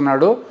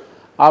కూర్చున్నాడు.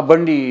 ఆ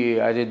బండి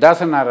అది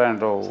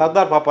దాసనారాయణరావు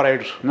సర్దార్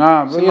పాపారాయుడు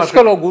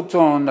ఇసుకలో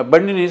కూర్చోన్న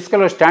బండిని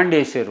ఇసుకలో స్టాండ్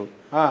వేసారు.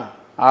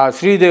 ఆ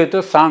శ్రీదేవితో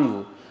సాంగ్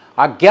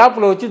ఆ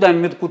గ్యాప్లో వచ్చి దాని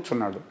మీద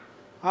కూర్చున్నాడు.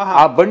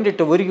 ఆ బండి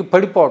ఇట్ట ఒరిగి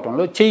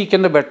పడిపోవటంలో చెయ్యి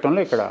కింద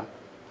పెట్టడంలో ఇక్కడ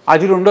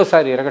అది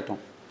రెండోసారి ఎరగటం.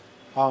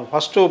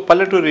 ఫస్ట్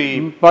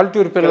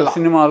పల్లెటూరి పిల్లల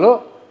సినిమాలో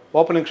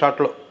ఓపెనింగ్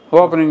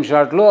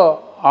షాట్లో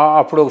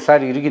అప్పుడు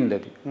ఒకసారి ఇరిగింది.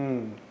 అది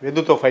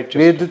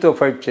ఎద్దుతో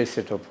ఫైట్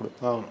చేసేటప్పుడు.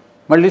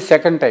 మళ్ళీ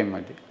సెకండ్ టైం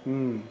అది.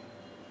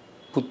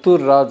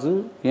 పుత్తూరు రాజు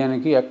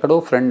ఈయనకి ఎక్కడో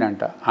ఫ్రెండ్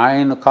అంట.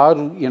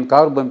 ఈయన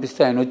కారు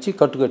పంపిస్తే ఆయన వచ్చి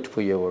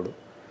కట్టుకట్టిపోయేవాడు.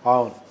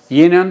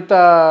 ఈయనంత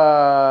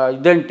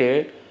ఇదంటే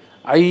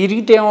అవి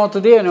ఇరిగితే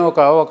ఏమవుతుంది అని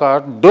ఒక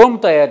డోమ్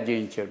తయారు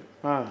చేయించాడు.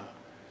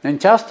 నేను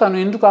చేస్తాను,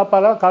 ఎందుకు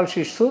ఆపాలా కాల్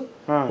షీట్స్,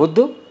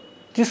 వద్దు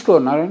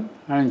తీసుకోనారని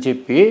అని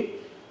చెప్పి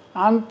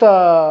అంత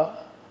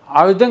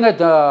ఆ విధంగా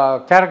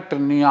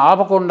క్యారెక్టర్ని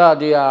ఆపకుండా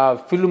అది ఆ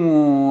ఫిల్ము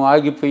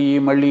ఆగిపోయి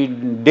మళ్ళీ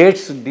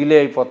డేట్స్ డిలే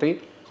అయిపోతాయి.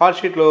 కాల్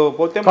షీట్లు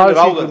పోతే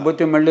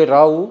మళ్ళీ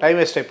రావు,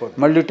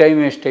 మళ్ళీ టైం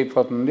వేస్ట్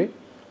అయిపోతుంది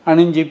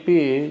అని చెప్పి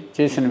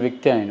చేసిన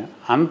వ్యక్తి ఆయన.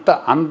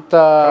 అంత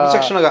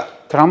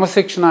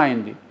క్రమశిక్షణ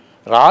అయింది.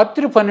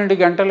 రాత్రి 12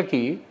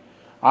 గంటలకి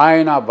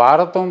ఆయన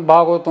భారతం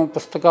భాగవతం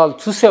పుస్తకాలు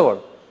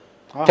చూసేవాడు.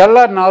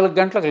 తెల్లారి 4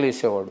 గంటలకు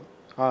లేసేవాడు.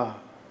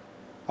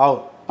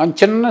 అవును. అని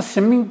చిన్న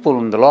స్విమ్మింగ్ పూల్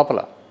ఉంది లోపల,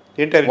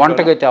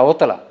 వంటగతి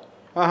అవతల.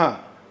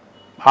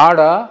 ఆడ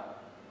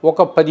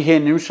ఒక 15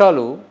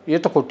 నిమిషాలు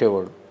ఈత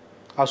కొట్టేవాడు.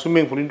 ఆ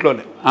స్విమ్మింగ్ పూల్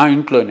ఇంట్లోనే?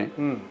 ఇంట్లోనే.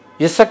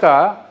 ఇసుక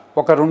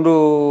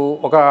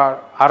ఒక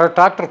అర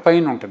ట్రాక్టర్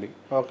పైన ఉంటుంది.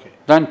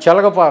 దాని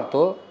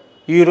చెలగపారుతో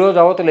ఈరోజు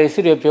అవతలేసి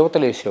రేపు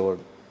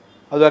యువతలేసేవాడు.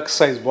 అది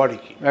ఎక్సర్సైజ్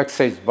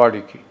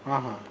బాడీకి.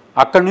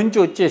 అక్కడి నుంచి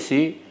వచ్చేసి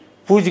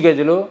పూజ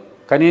గదిలో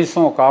కనీసం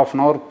ఒక ½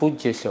 అవర్ పూజ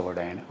చేసేవాడు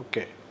ఆయన.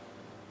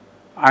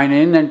 ఆయన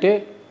ఏంటంటే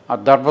ఆ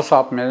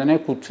దర్భసాప్ మీదనే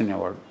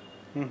కూర్చునేవాడు.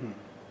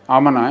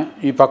 ఆమెన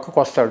ఈ పక్కకు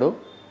వస్తాడు,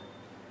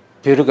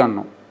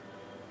 పెరుగన్నం,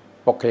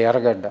 ఒక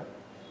ఎర్రగడ్డ,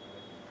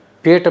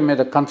 పీట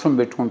మీద కంచం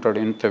పెట్టుకుంటాడు.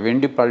 ఇంత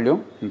వెండి పళ్ళెం,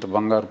 ఇంత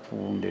బంగారు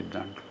పువ్వు ఉండేది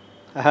దాంట్లో.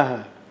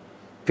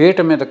 పీట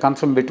మీద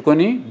కంచం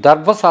పెట్టుకొని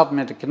దర్భసాప్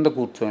మీద కింద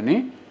కూర్చొని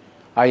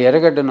ఆ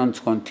ఎర్రగడ్డ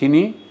నంచుకొని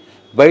తిని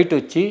బయట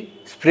వచ్చి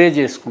స్ప్రే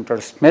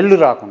చేసుకుంటాడు, స్మెల్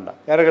రాకుండా,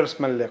 ఎర్రగడ్డ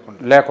స్మెల్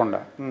లేకుండా.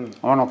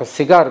 అవును, ఒక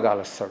సిగార్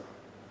కాలుస్తాడు,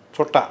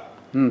 చుట్ట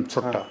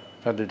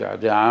పెద్దది.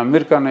 అది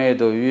అమెరికన్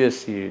ఏదో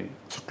యుఎస్సి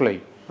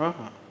చుట్లయి,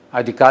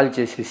 అది కాల్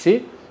చేసేసి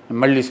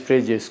మళ్ళీ స్ప్రే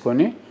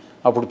చేసుకొని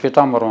అప్పుడు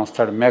పితాంబరం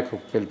వస్తాడు,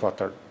 మేకప్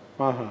వెళ్ళిపోతాడు.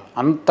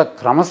 అంత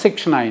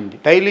క్రమశిక్షణ అయింది.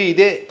 డైలీ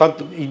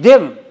ఇదే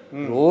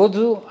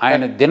రోజు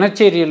ఆయన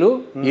దినచర్యలు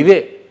ఇవే.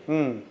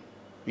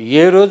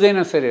 ఏ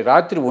రోజైనా సరే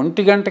రాత్రి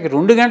 1 గంటకి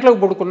 2 గంటలకు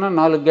పడుకున్నా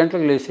 4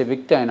 గంటలకు లేసే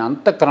వ్యక్తి ఆయన.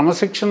 అంత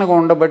క్రమశిక్షణగా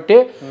ఉండబట్టే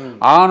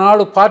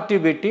ఆనాడు పార్టీ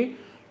పెట్టి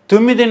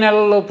 9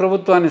 నెలల్లో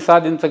ప్రభుత్వాన్ని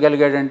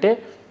సాధించగలిగాడంటే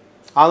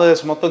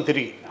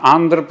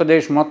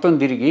ఆంధ్రప్రదేశ్ మొత్తం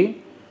తిరిగి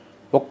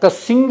ఒక్క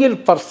సింగిల్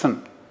పర్సన్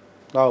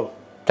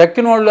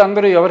తక్కిన వాళ్ళు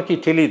అందరూ ఎవరికి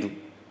తెలీదు.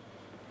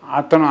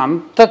 అతను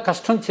అంత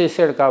కష్టం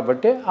చేశాడు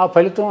కాబట్టి ఆ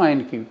ఫలితం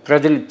ఆయనకి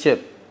ప్రజలు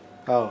ఇచ్చారు.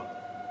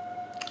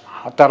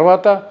 ఆ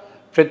తర్వాత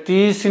ప్రతి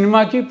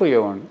సినిమాకి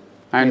పోయేవాడు.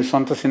 ఆయన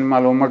సొంత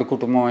సినిమాలు ఉమ్మడి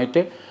కుటుంబం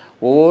అయితే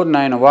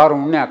ఆయన వారం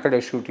ఉండి అక్కడే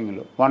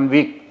షూటింగ్లో 1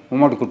 వీక్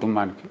ఉమ్మడి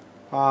కుటుంబానికి.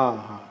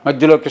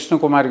 మధ్యలో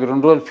కృష్ణకుమారికి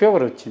 2 రోజులు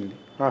ఫీవర్ వచ్చింది.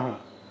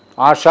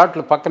 ఆ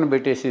షాట్లు పక్కన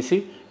పెట్టేసేసి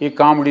ఈ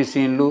కామెడీ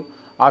సీన్లు,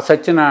 ఆ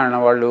సత్యనారాయణ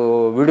వాళ్ళు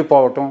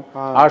విడిపోవటం,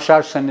 ఆ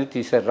షాట్స్ అన్నీ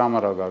తీశారు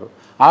రామారావు గారు.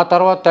 ఆ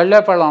తర్వాత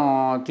తల్లేపళ్ళం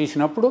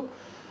తీసినప్పుడు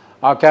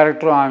ఆ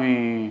క్యారెక్టర్ ఆమె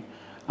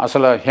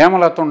అసలు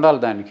హేమలత ఉండాలి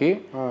దానికి,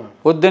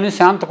 వద్దని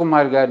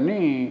శాంతకుమారి గారిని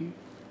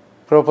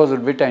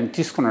ప్రపోజల్ పెట్టి ఆయన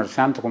తీసుకున్నాడు,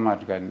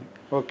 శాంతకుమారి గారిని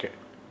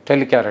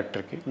తల్లి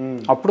క్యారెక్టర్కి.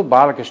 అప్పుడు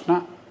బాలకృష్ణ,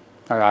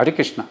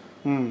 హరికృష్ణ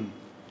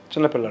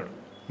చిన్నపిల్లాడు,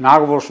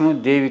 నాగభూషణం,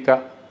 దేవిక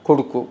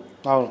కొడుకు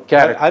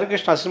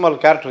హరికృష్ణ సినిమాలో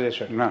క్యారెక్టర్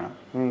చేశాడు,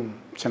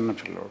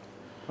 చిన్నపిల్లాడు.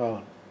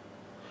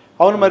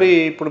 అవును. మరి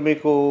ఇప్పుడు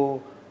మీకు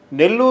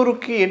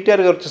నెల్లూరుకి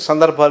ఎన్టీఆర్ గారు వచ్చే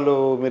సందర్భాలు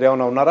మీరు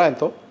ఏమైనా ఉన్నారా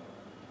ఆయనతో?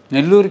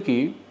 నెల్లూరుకి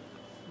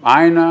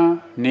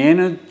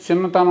నేను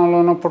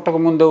చిన్నతనంలోనూ పుట్టక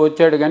ముందే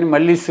వచ్చాడు, కానీ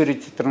మల్లీశ్వరి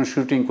చిత్రం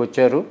షూటింగ్కి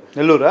వచ్చారు.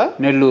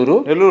 నెల్లూరు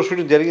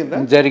షూటింగ్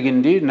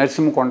జరిగింది,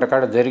 నరసింహకొండ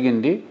కాడ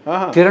జరిగింది.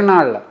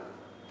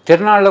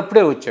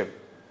 తిరణాళ్ళప్పుడే వచ్చాడు.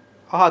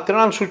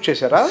 తిరణాలు షూట్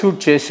చేశారు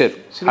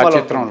ఆ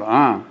చిత్రంలో.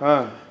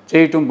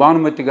 చేయటం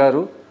భానుమతి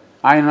గారు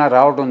ఆయన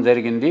రావడం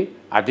జరిగింది.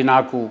 అది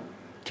నాకు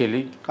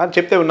తెలియదు, కానీ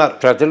చెప్తే విన్నారు,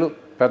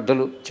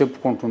 పెద్దలు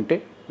చెప్పుకుంటుంటే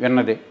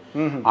విన్నదే.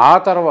 ఆ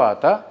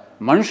తర్వాత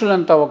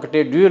మనుషులంతా ఒకటే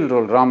డ్యూయల్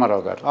రోల్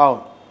రామారావు గారు.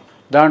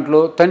 దాంట్లో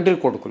తండ్రి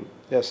కొడుకులు.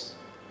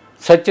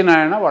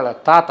 సత్యనారాయణ వాళ్ళ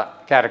తాత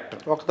క్యారెక్టర్,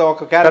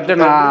 పెద్ద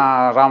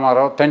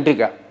రామారావు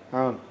తండ్రిగా.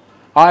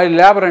 ఆయన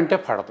లేబర్ అంటే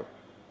పడదు,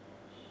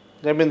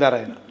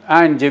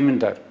 ఆయన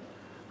జమీందారు.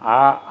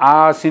 ఆ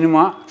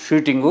సినిమా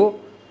షూటింగు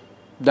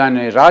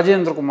దాన్ని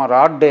రాజేంద్ర కుమార్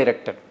ఆర్ట్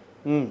డైరెక్టర్,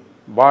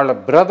 వాళ్ళ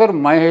బ్రదర్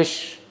మహేష్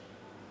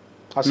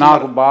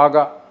నాకు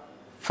బాగా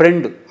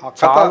ఫ్రెండ్.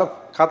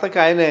 కథకి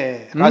ఆయనే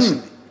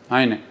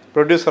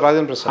ప్రొడ్యూసర్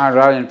రాజేంద్ర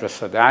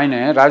ప్రసాద్, ఆయనే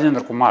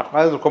రాజేంద్ర కుమార్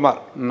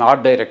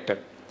ఆర్ట్ డైరెక్టర్.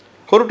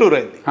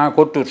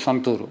 కొట్టూరు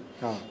సొంతూరు.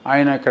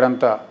 ఆయన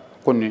ఇక్కడంతా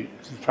కొన్ని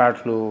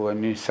ఫ్లాట్లు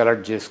అన్నీ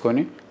సెలెక్ట్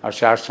చేసుకొని ఆ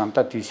షాట్స్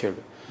అంతా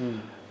తీసాడు.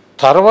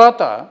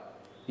 తర్వాత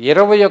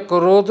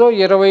 21 రోజు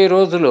 20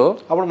 రోజులు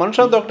అప్పుడు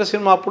మనుషులతో ఒకటి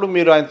సినిమా, అప్పుడు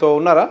మీరు ఆయనతో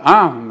ఉన్నారా?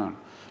 ఉన్నాను.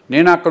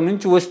 నేను అక్కడి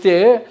నుంచి వస్తే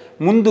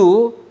ముందు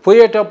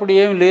పోయేటప్పుడు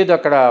ఏం లేదు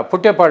అక్కడ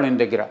పుట్టేపాళెం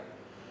దగ్గర.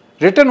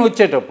 రిటర్న్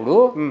వచ్చేటప్పుడు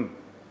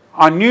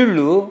ఆ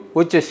నీళ్లు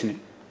వచ్చేసినాయి,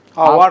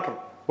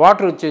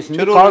 వాటర్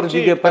వచ్చేసింది, కారు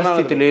దిగే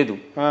పరిస్థితి లేదు.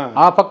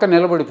 ఆ పక్క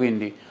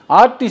నిలబడిపోయింది.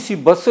 ఆర్టీసీ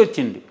బస్సు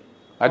వచ్చింది,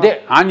 అదే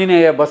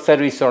ఆంజనేయ బస్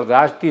సర్వీస్ వాళ్ళది.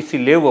 ఆర్టీసీ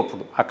లేవు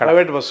అప్పుడు అక్కడ,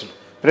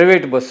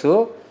 ప్రైవేట్ బస్సు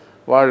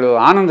వాళ్ళు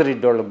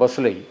ఆనందరెడ్డి వాళ్ళ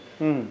బస్సులు అయ్యి.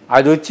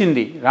 అది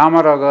వచ్చింది.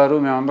 రామారావు గారు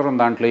మేమందరం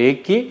దాంట్లో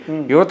ఎక్కి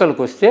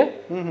యువతలకు వస్తే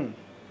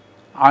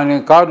ఆయన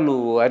కార్లు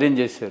అరేంజ్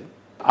చేశారు.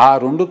 ఆ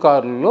 2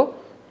 కార్లలో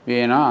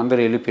ఈయన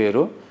అందరు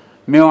వెళ్ళిపోయారు.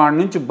 మేము ఆడ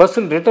నుంచి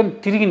బస్సులు రిటర్న్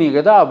తిరిగినాయి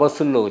కదా, ఆ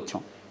బస్సుల్లో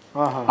వచ్చాం.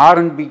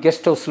 R&B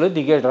గెస్ట్ హౌస్లో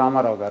దిగాడు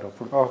రామారావు గారు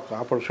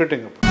అప్పుడు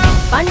షూటింగ్.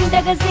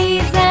 పండగ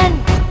సీజన్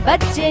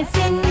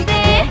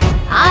వచ్చేసిందే,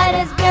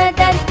 ఆర్ఎస్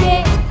బ్రదర్స్ కే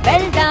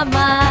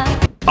వెళ్దామా.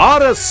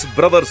 ఆర్ఎస్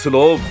బ్రదర్స్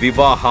లో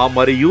వివాహ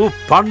మరియు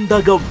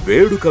పండగ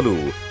వేడుకలు,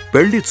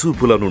 పెళ్లి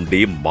చూపుల నుండి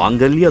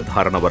మాంగళ్య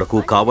ధారణ వరకు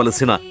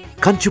కావలసిన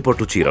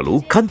కంచిపట్టు చీరలు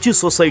కంచి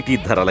సొసైటీ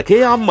ధరలకే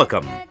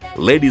అమ్మకం.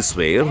 లేడీస్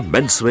వేర్,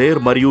 మెన్స్ వేర్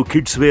మరియు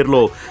కిడ్స్ వేర్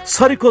లో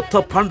సరికొత్త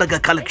పండగ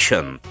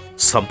కలెక్షన్.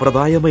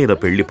 సంప్రదాయమైన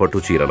పెళ్లి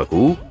పట్టు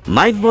చీరలకు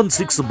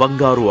 916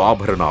 బంగారు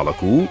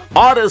ఆభరణాలకు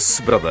RS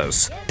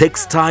brothers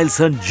textiles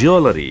and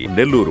jewellery,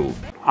 Nellore.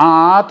 ఆ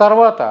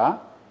తర్వాత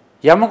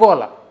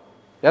యమగోళ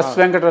ఎస్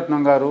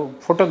వెంకటరత్నం గారు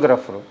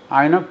ఫోటోగ్రాఫరు,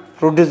 ఆయన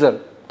ప్రొడ్యూసర్,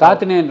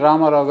 తాతినేని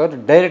రామారావు గారు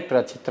డైరెక్టర్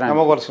ఆ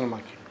చిత్రానికి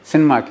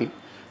సినిమాకి.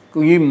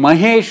 ఈ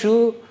మహేష్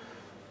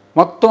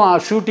మొత్తం ఆ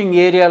షూటింగ్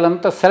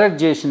ఏరియాలంతా సెలెక్ట్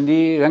చేసింది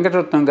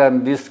వెంకటరత్నం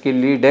గారిని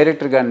తీసుకెళ్ళి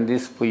డైరెక్టర్ గారిని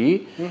తీసుకుపోయి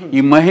ఈ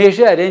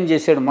మహేషే అరేంజ్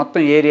చేశాడు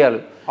మొత్తం ఏరియాలు.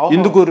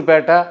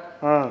 ఇందుకూరుపేట,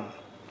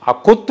 ఆ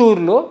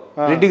కొత్తూరులో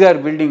రెడ్డి గారి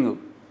బిల్డింగు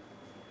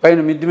పైన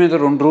మిద్ది మీద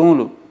 2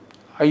 రూములు,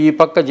 ఈ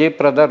పక్క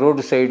జయప్రద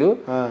రోడ్డు సైడు,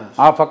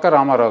 ఆ పక్క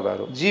రామారావు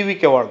గారు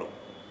జీవికే వాళ్ళు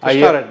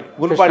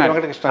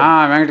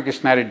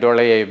వెంకటకృష్ణారెడ్డి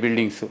వాళ్ళ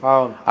బిల్డింగ్స్.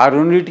 ఆ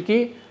రెండింటికి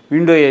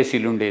విండో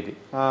ఏసీలు ఉండేది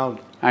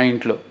ఆ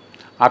ఇంట్లో.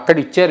 అక్కడ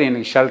ఇచ్చారు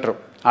ఈయనకి షెల్టర్.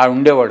 ఆ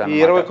ఉండేవాడు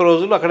 21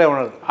 రోజులు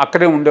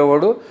అక్కడే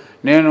ఉండేవాడు.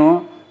 నేను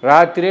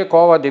రాత్రే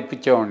కోవా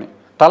తెప్పించేవాడిని.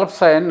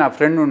 తలపసాయి అని నా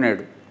ఫ్రెండ్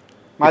ఉన్నాడు,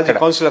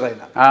 కౌన్సిలర్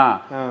అయినా.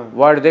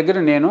 వాడి దగ్గర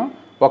నేను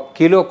 1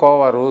 కిలో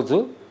కోవా రోజు,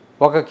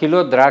 1 కిలో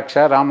ద్రాక్ష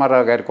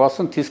రామారావు గారి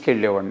కోసం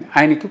తీసుకెళ్ళేవాడిని.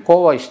 ఆయనకి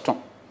కోవా ఇష్టం,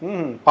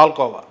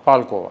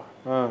 పాల్కోవా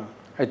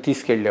అది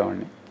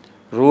తీసుకెళ్ళేవాడిని.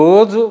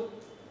 రోజు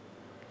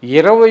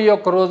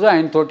 21 రోజు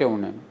ఆయనతోటే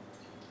ఉన్నాను.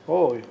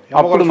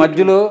 అప్పుడు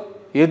మధ్యలో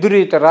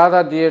ఎదురీత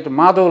రాధా థియేటర్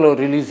మాధవ్లో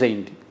రిలీజ్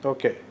అయింది.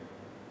 Okay,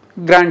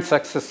 grand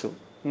success.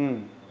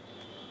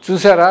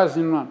 చూసారా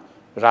సినిమా?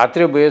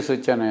 రాత్రే పోయేసి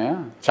వచ్చానయ్యా,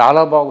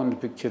 చాలా బాగుంది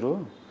పిక్చరు,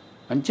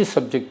 మంచి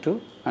సబ్జెక్టు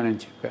అని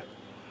చెప్పాను.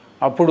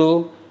 అప్పుడు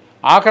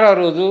ఆఖరా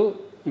రోజు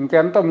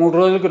ఇంకెంత 3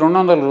 రోజులకి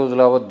 200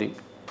 రోజులు అవద్ది.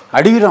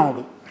 అడవి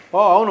రాముడు.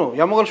 అవును,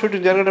 యమగోళ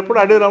షూటింగ్ జరిగేటప్పుడు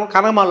అడవి రాముడు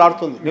కనమాలు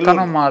ఆడుతుంది.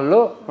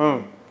 కనమాల్లో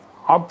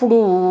అప్పుడు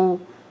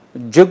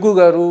జగ్గు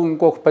గారు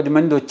ఇంకొక 10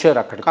 మంది వచ్చారు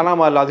అక్కడ.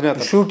 కనమాల అధినేత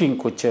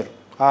షూటింగ్కి వచ్చారు.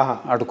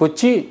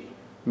 అక్కడికొచ్చి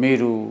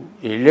మీరు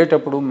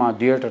వెళ్ళేటప్పుడు మా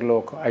థియేటర్లో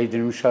ఒక 5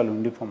 నిమిషాలు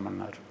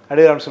ఉండిపోమన్నారు.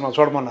 అడవి రాముడు సినిమా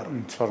చూడమన్నారు.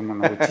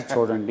 వచ్చి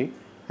చూడండి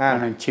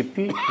అని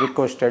చెప్పి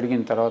రిక్వెస్ట్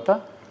అడిగిన తర్వాత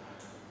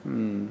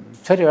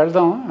సరే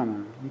వెళ్దామా,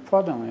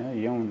 పోదామా,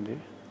 ఏముంది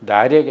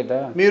దారే కదా.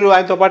 మీరు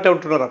ఆయనతో పాటే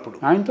ఉంటున్నారు అప్పుడు?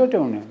 ఆయనతోటే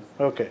ఉన్నాను.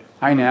 ఓకే.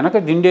 ఆయన వెనక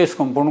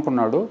దిండేసుకొని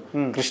పడుకున్నాడు.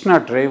 కృష్ణ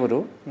డ్రైవరు,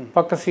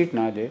 పక్క సీట్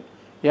నాదే.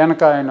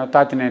 వెనక ఆయన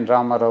తాతినేని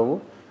రామారావు,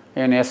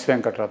 ఆయన ఎస్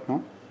వెంకటరత్నం,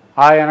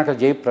 ఆ వెనక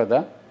జయప్రద,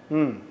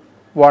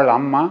 వాళ్ళ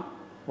అమ్మ,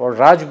 వాళ్ళ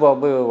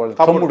రాజుబాబు, వాళ్ళ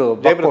తమ్ముడు,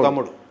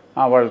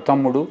 వాళ్ళ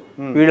తమ్ముడు,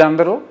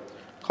 వీళ్ళందరూ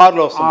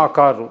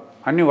కారు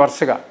అన్ని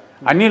వరుసగా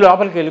అన్ని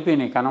లోపలికి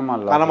వెళ్ళిపోయినాయి.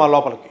 కనమాల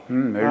లోపలికి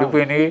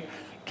వెళ్ళిపోయినాయి.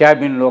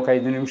 క్యాబిన్లో ఒక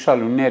 5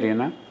 నిమిషాలు ఉన్నారు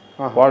ఈయన.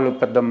 వాళ్ళు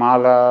పెద్ద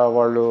మాల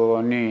వాళ్ళు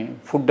అన్నీ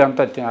ఫుడ్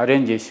అంతా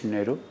అరేంజ్ చేసి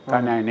ఉన్నారు.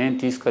 కానీ ఆయన ఏం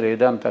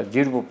తీసుకోలేదు, అంతా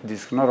జీడిపప్పు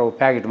తీసుకున్నారు. ఒక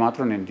ప్యాకెట్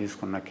మాత్రం నేను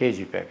తీసుకున్నా,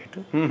 కేజీ ప్యాకెట్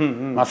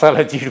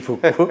మసాలా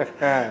జీడిపప్పు.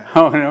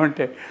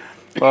 అవునంటే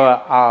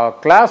ఆ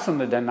క్లాస్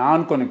ఉంది, దాన్ని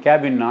ఆనుకొని,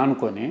 క్యాబిన్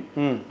ఆనుకొని,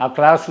 ఆ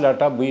క్లాసులో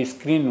అట పోయి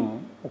స్క్రీన్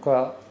ఒక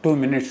 2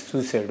 మినిట్స్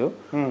చూశాడు.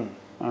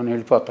 అవును,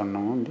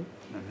 వెళ్ళిపోతున్నాము అండి,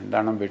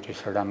 దండం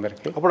పెట్టేశాడు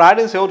అందరికి. అప్పుడు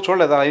ఆడియన్స్ ఎవరు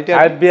చూడలేదా?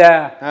 అబ్బా,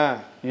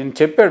 ఈయన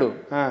చెప్పాడు,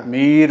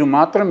 మీరు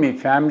మాత్రం మీ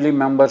ఫ్యామిలీ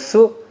మెంబర్స్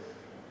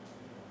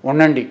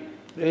ఉండండి,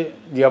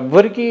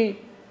 ఎవ్వరికి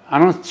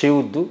అనౌన్స్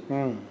చేయవద్దు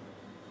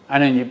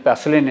అని చెప్పి,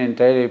 అసలే నేను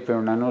తయారైపోయి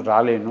ఉన్నాను,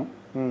 రాలేను,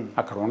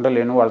 అక్కడ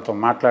ఉండలేను, వాళ్ళతో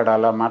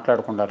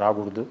మాట్లాడకుండా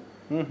రాకూడదు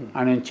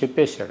అని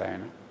చెప్పేశాడు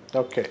ఆయన.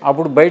 ఓకే.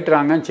 అప్పుడు బయట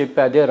రాగానే చెప్పి,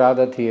 అదే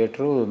రాధా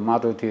థియేటరు,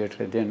 మాధవ్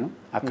థియేటర్ అదేను,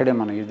 అక్కడే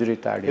మన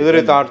ఎదురీత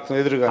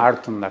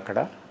ఆడుతుంది అక్కడ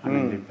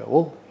అని చెప్పా. ఓ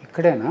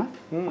ఇక్కడేనా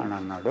అని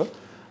అన్నాడు.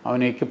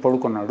 అవును, ఎక్కి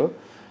పడుకున్నాడు.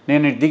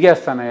 నేను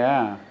దిగేస్తానయ్యా,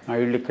 మా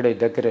ఇల్లు ఇక్కడే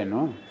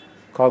దగ్గరేను,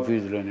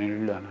 కాఫీజ్లో నేను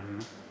ఇల్లు అని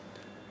అన్నా.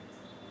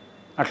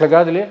 అట్లా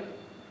కాదులే,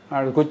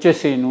 అక్కడికి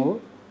వచ్చేసేయి, నువ్వు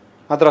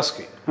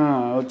మద్రాస్కి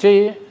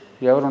వచ్చేయి,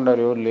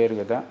 ఎవరు లేరు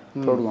కదా,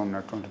 తోడుగా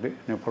ఉన్నట్టుంటుంది,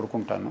 నేను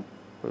పడుకుంటాను,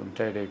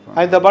 టైర్డ్ అయిపోయాను.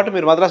 ఆయనతో పాటు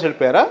మీరు మద్రాసు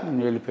వెళ్ళిపోయారా?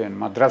 వెళ్ళిపోయాను.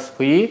 మద్రాసు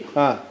పోయి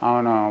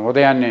అవును,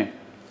 ఉదయాన్నే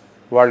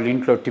వాళ్ళ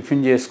ఇంట్లో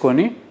టిఫిన్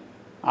చేసుకొని,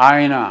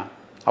 ఆయన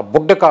ఆ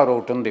బుడ్డ కారు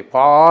ఒకటి ఉంది,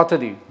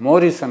 పాతది,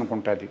 మోరీస్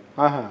అనుకుంటుంది,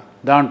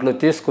 దాంట్లో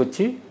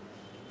తీసుకొచ్చి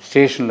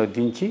స్టేషన్లో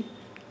దించి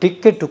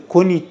టికెట్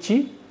కొనిచ్చి,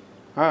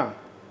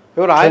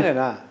 ఎవరు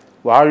ఆయనేనా?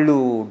 వాళ్ళు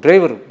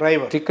డ్రైవర్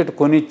టికెట్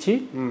కొనిచ్చి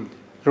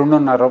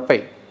 2.5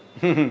 రూపాయి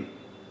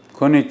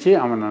కొనిచ్చి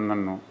ఆమె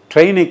నన్ను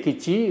ట్రైన్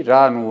ఎక్కించి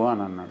రా నువ్వు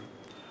అని అన్నాడు.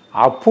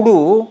 అప్పుడు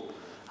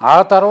ఆ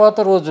తర్వాత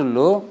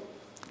రోజుల్లో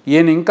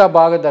ఈయన ఇంకా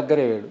బాగా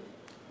దగ్గరయ్యాడు.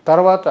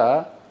 తర్వాత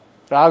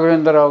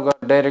రాఘవేంద్రరావు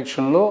గారి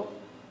డైరెక్షన్లో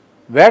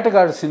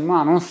వేటగాడు సినిమా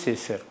అనౌన్స్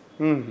చేశారు.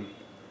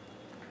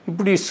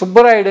 ఇప్పుడు ఈ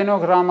సుబ్బరాయుడు అని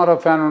ఒక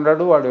రామారావు ఫ్యాన్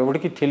ఉన్నాడు, వాడు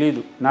ఎవరికి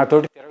తెలియదు,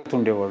 నాతోటి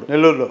తిరుగుతుండేవాడు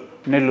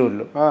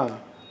నెల్లూరులో.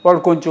 వాడు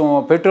కొంచెం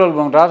పెట్రోల్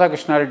బంక్,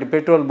 రాధాకృష్ణారెడ్డి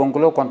పెట్రోల్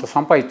బంకులో కొంత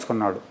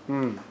సంపాదించుకున్నాడు.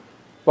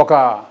 ఒక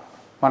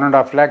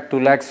 1.5 lakh 2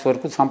 lakhs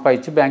వరకు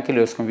సంపాదించి బ్యాంకులో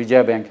వేసుకొని, విజయ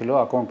బ్యాంకులో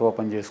అకౌంట్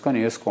ఓపెన్ చేసుకొని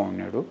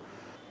ఉన్నాడు.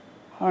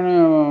 అని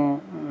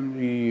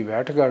ఈ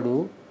వేటగాడు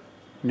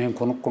నేను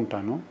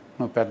కొనుక్కుంటాను,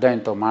 నువ్వు పెద్ద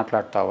ఆయనతో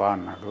మాట్లాడతావా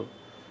అన్నాడు.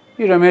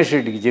 ఈ రమేష్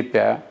రెడ్డికి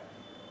చెప్పా,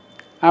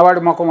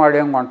 వాడి ముఖం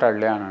వాడేం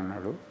కొంటాడులే అని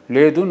అన్నాడు.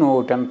 లేదు నువ్వు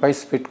 10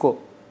 పైస్ పెట్టుకో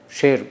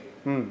షేరు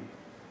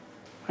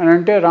అని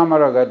అంటే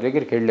రామారావు గారి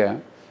దగ్గరికి వెళ్ళా.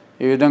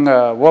 ఈ విధంగా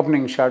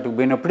ఓపెనింగ్ షాట్కి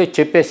పోయినప్పుడే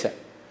చెప్పేశా,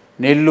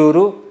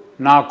 నెల్లూరు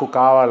నాకు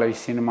కావాలి ఈ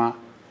సినిమా,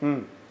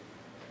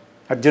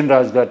 అర్జున్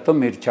రాజు గారితో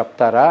మీరు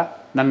చెప్తారా,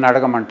 నన్ను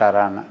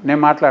అడగమంటారా అన్న.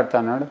 నేను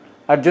మాట్లాడుతున్నాడు.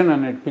 అర్జున్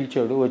అన్నట్టు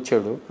పిలిచాడు,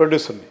 వచ్చాడు.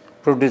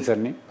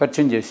 ప్రొడ్యూసర్ని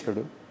పరిచయం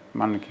చేశాడు.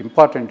 మనకి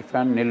ఇంపార్టెంట్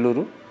ఫ్యాన్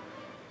నెల్లూరు,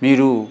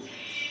 మీరు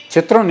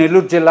చిత్రం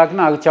నెల్లూరు జిల్లాకి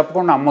నాకు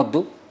చెప్పకుండా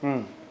అమ్మొద్దు,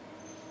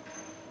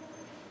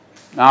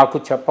 నాకు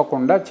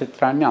చెప్పకుండా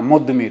చిత్రాన్ని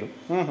అమ్మొద్దు మీరు.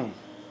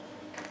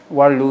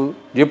 వాళ్ళు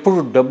ఎప్పుడు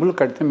డబ్బులు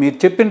కడితే మీరు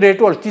చెప్పిన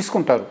రేటు వాళ్ళు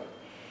తీసుకుంటారు,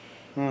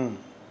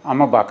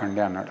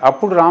 అమ్మబాకండి అన్నాడు.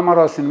 అప్పుడు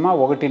రామారావు సినిమా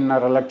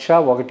 1.5 లక్ష,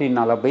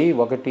 1.40,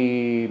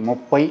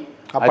 1.30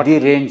 అది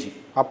రేంజ్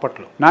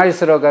అప్పట్లో.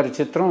 నాగేశ్వరరావు గారి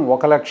చిత్రం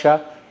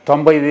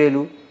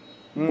 1,90,000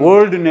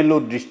 ఓల్డ్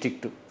నెల్లూరు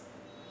డిస్ట్రిక్ట్,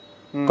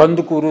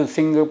 కందుకూరు,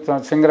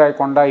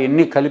 సింగరాయకొండ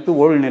ఎన్ని కలిపి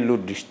ఓల్డ్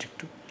నెల్లూరు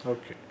డిస్ట్రిక్ట్.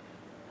 ఓకే.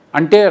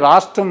 అంటే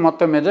రాష్ట్రం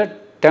మొత్తం మీద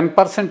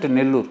 10%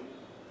 నెల్లూరు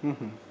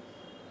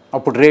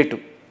అప్పుడు రేటు.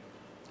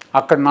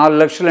 అక్కడ 4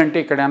 లక్షలు అంటే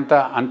ఇక్కడ ఎంత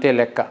అంతే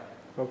లెక్క.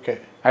 ఓకే.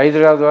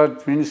 హైదరాబాద్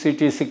ట్విన్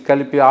సిటీస్కి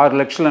కలిపి 6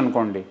 లక్షలు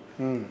అనుకోండి,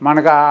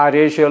 మనకు ఆ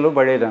రేషియోలో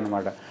పడేది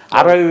అనమాట.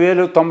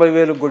 60,000,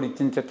 90,000 కూడా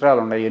ఇచ్చిన చిత్రాలు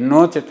ఉన్నాయి,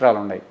 ఎన్నో చిత్రాలు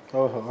ఉన్నాయి.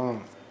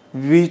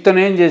 ఇతను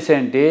ఏం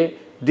చేశాయంటే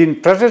దీని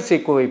ప్రెషర్స్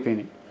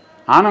ఎక్కువైపోయినాయి.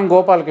 ఆనం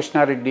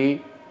గోపాలకృష్ణారెడ్డి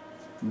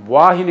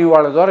వాహిని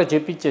వాళ్ళ ద్వారా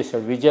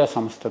చెప్పించేశాడు, విజయ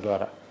సంస్థ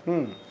ద్వారా,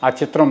 ఆ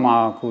చిత్రం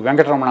మాకు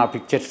వెంకటరమణ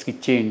పిక్చర్స్కి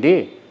ఇచ్చేయండి,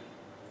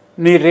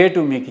 నీ రేటు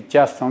మీకు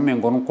ఇచ్చేస్తాం,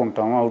 మేము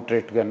కొనుక్కుంటాము అవుట్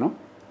రేట్గాను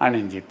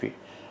అని చెప్పి.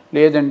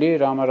 లేదండి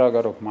రామారావు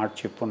గారు ఒక మాట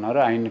చెప్పున్నారు,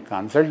 ఆయన్ని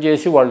కన్సల్ట్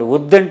చేసి వాళ్ళు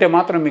వద్దంటే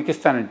మాత్రం మీకు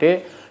ఇస్తానంటే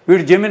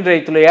వీడు జమీన్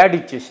రైతులు యాడ్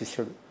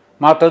ఇచ్చేసేసాడు.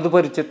 మా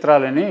తదుపరి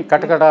చిత్రాలని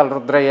కటకటాల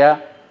రుద్రయ్య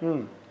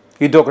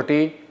ఇదొకటి,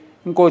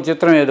 ఇంకో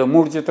చిత్రం ఏదో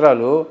 3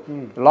 చిత్రాలు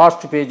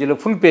లాస్ట్ పేజీలో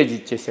ఫుల్ పేజ్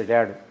ఇచ్చేసాడు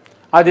యాడ్.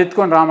 అది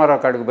ఎత్తుకొని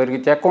రామారావు కాడికి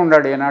బరిగితే ఎక్కడ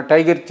ఉన్నాడు ఈయన,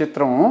 టైగర్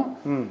చిత్రం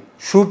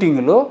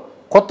షూటింగ్లో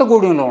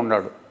కొత్తగూడెంలో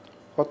ఉన్నాడు.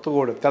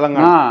 కొత్తగూడెం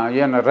తెలంగాణ.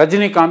 ఈయన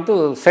రజనీకాంత్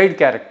సైడ్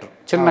క్యారెక్టర్,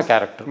 చిన్న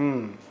క్యారెక్టర్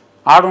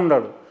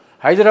ఆడున్నాడు.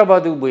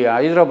 హైదరాబాద్కి పోయి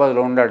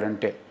హైదరాబాద్లో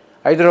ఉన్నాడంటే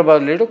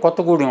హైదరాబాద్ లేడు,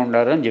 కొత్తగూడెం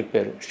ఉండారు అని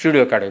చెప్పారు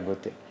స్టూడియో కాడికి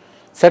పోతే.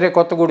 సరే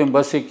కొత్తగూడెం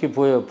బస్సు ఎక్కి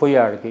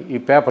పోయాడికి ఈ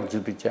పేపర్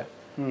చూపించా,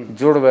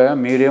 చూడబోయా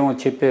మీరేమో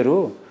చెప్పారు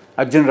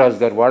అర్జున్ రాజు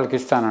గారు వాళ్ళకి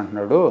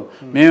ఇస్తానంటున్నాడు,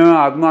 మేమే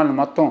అభిమానులు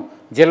మొత్తం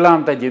జిల్లా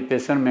అంతా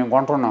చెప్పేసాను మేము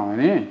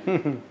కొంటున్నామని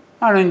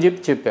అని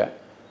చెప్పా.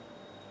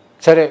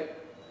 సరే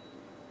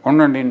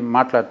ఉండండి నేను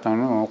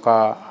మాట్లాడతాను, ఒక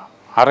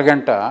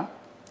అరగంట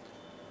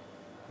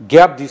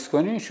గ్యాప్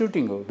తీసుకొని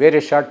షూటింగ్ వేరే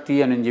షాట్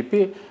తీయనని చెప్పి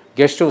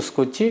గెస్ట్ హౌస్కి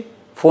వచ్చి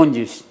ఫోన్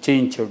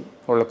చేయించాడు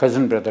వాళ్ళ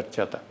కజిన్ బ్రదర్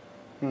చేత.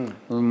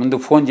 ముందు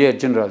ఫోన్ చేయి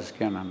అర్జున్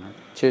రాజుకి అని అన్నాడు,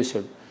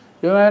 చేశాడు.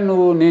 ఏమైనా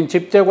నువ్వు నేను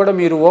చెప్తే కూడా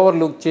మీరు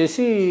ఓవర్లుక్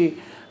చేసి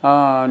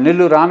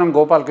నెల్లూరు ఆనం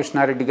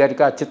గోపాలకృష్ణారెడ్డి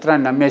గారికి ఆ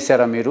చిత్రాన్ని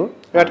నమ్మేశారా మీరు?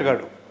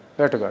 వేటగాడు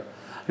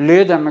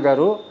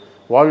లేదన్నగారు,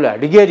 వాళ్ళు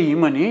అడిగారు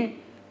ఈమని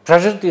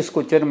ప్రెషర్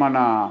తీసుకొచ్చారు మన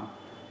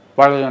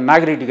వాళ్ళ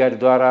నాగిరెడ్డి గారి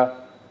ద్వారా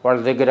వాళ్ళ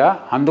దగ్గర,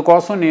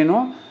 అందుకోసం నేను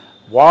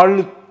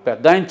వాళ్ళు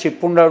పెద్ద ఆయన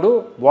చెప్పుండాడు,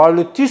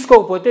 వాళ్ళు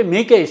తీసుకోకపోతే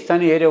మీకే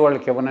ఇస్తాను, ఏరే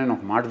వాళ్ళకి ఇవ్వనని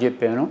ఒక మాట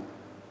చెప్పాను,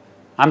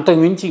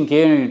 అంతకుమించి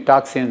ఇంకేం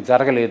టాక్స్ ఏం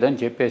జరగలేదని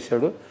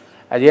చెప్పేశాడు.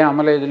 అదేం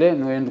అమ్మలేదులే,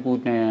 నువ్వు ఎందుకు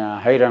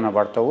హైరాణ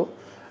పడతావు,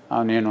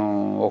 నేను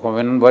ఒక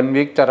 1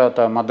 వీక్ తర్వాత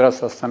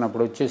మద్రాసు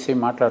వస్తానప్పుడు వచ్చేసి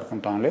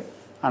మాట్లాడుకుంటాంలే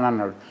అని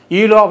అన్నాడు. ఈ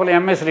లోపల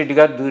ఎంఎస్ రెడ్డి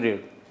గారు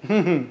దూరాడు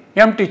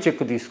ఎంటీ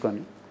చెక్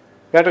తీసుకొని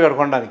వేటగాడు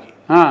కొనడానికి.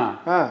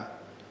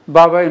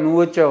 బాబాయ్ నువ్వు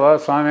వచ్చావా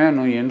స్వామి,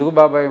 నువ్వు ఎందుకు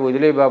బాబాయ్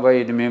వదిలే బాబాయ్,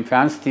 ఇది మేము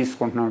ఫ్యాన్స్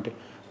తీసుకుంటున్నాం అంటే,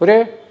 ఒరే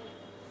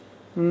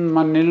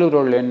మన నెల్లూరు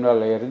వాళ్ళు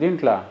ఇన్వాల్వ్ అయ్యారు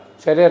దీంట్లో,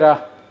 సరేరా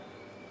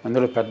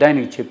అందులో పెద్ద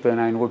ఆయనకి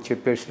చెప్పాను, ఆయన కూడా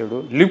చెప్పేశాడు.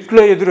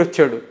 లిఫ్ట్లో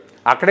ఎదురొచ్చాడు,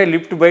 అక్కడే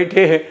లిఫ్ట్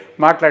బయటే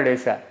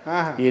మాట్లాడేశా,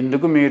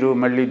 ఎందుకు మీరు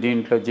మళ్ళీ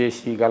దీంట్లో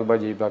చేసి గల్బా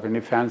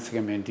చేయబాకండి,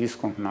 ఫ్యాన్స్గా మేము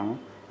తీసుకుంటున్నాము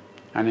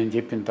అని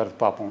చెప్పిన తర్వాత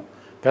పాపం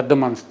పెద్ద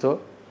మనసుతో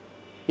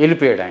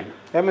వెళ్ళిపోయాడు ఆయన.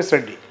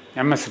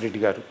 ఎంఎస్ రెడ్డి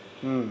గారు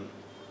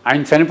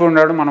ఆయన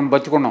చనిపోయినాడు, మనం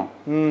బతుకున్నాం.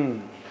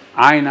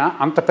 ఆయన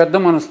అంత పెద్ద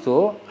మనసుతో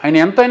ఆయన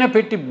ఎంతైనా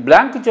పెట్టి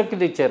బ్లాంక్ చెక్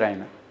తెచ్చారు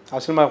ఆయన.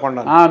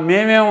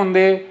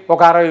 మేమేముంది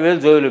ఒక 60,000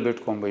 జోబులో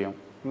పెట్టుకొని పోయాం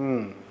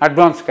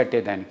అడ్వాన్స్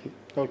కట్టేదానికి.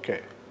 ఓకే.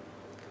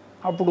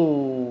 అప్పుడు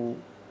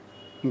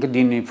ఇంకా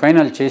దీన్ని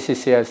ఫైనల్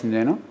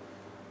చేసేసేయాల్సిందేను,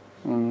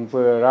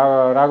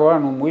 రాఘవ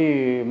నువ్వు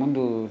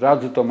ముందు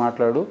రాజుతో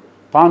మాట్లాడు,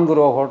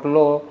 పాన్గురో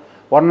హోటల్లో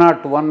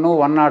 101,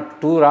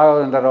 102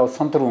 రాఘవేంద్రరావు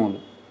సొంత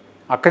రూములు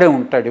అక్కడే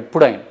ఉంటాడు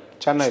ఎప్పుడు ఆయన,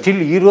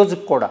 స్టిల్ ఈ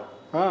రోజుకి కూడా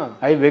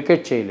అవి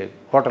వెకేట్ చేయలేదు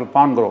హోటల్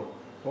పాన్గురో.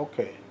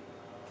 ఓకే.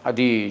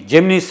 అది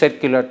జెమినీ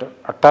సర్కిల్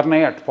టర్న్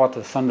అయ్యి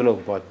అట్టుపోతుంది,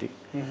 సందులోకి పోద్ది.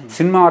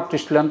 సినిమా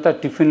ఆర్టిస్టులంతా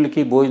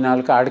టిఫిన్లకి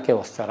భోజనాలకి ఆడికే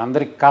వస్తారు,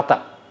 అందరికి ఖాతా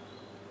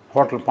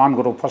హోటల్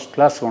పాన్గురో ఫస్ట్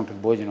క్లాస్గా ఉంటుంది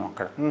భోజనం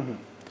అక్కడ.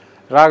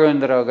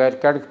 రాఘవేంద్రరావు గారి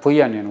కాడికి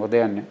పోయాను నేను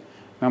ఉదయాన్నే,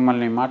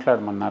 మిమ్మల్ని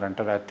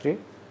మాట్లాడమన్నారంట రాత్రి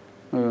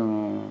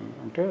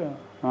అంటే,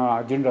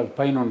 అర్జున్ రాజు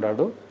పైన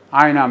ఉన్నాడు,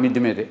 ఆయన ఆ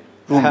మిద్ది మీదే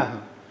రూమ్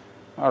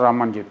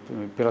రమ్మని చెప్పి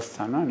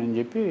పిలుస్తాను అని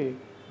చెప్పి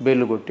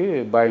బెల్లు కొట్టి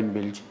బాయ్ని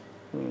పిలిచి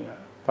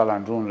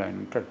పలానా రూమ్లో ఆయన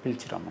ఉంటాడు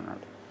పిలిచి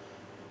రమ్మన్నాడు.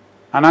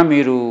 అన్నా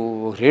మీరు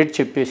రేట్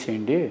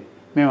చెప్పేసేయండి,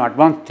 మేము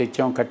అడ్వాన్స్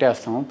తెచ్చాము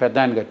కట్టేస్తాము, పెద్ద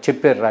ఆయన గారు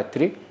చెప్పారు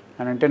రాత్రి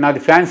అని అంటే,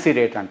 నాది ఫ్యాన్సీ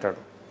రేట్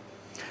అంటాడు.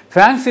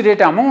 ఫ్యాన్సీ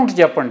రేట్ అమౌంట్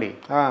చెప్పండి,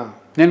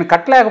 నేను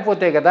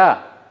కట్టలేకపోతే కదా,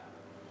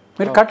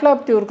 మీరు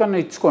కట్టలేకపోతే ఎవరికన్నా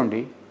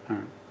ఇచ్చుకోండి.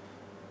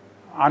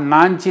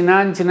 నాంచి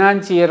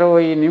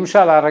 20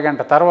 నిమిషాలు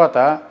అరగంట తర్వాత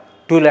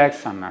 2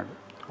 lakhs అన్నాడు.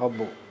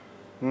 అబ్బో.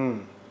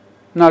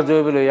 నా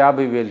జోబులో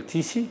 50,000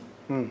 తీసి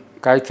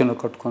కాగితంలో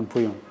కట్టుకొని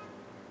పోయాం.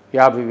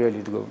 50,000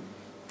 ఇదిగో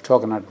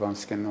టోకన్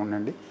అడ్వాన్స్ కింద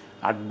ఉండండి.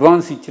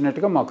 అడ్వాన్స్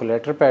ఇచ్చినట్టుగా మాకు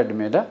లెటర్ ప్యాడ్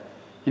మీద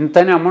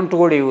ఇంతనే అమౌంట్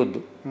కూడా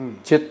ఇవ్వద్దు,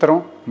 చిత్రం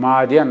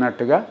మాది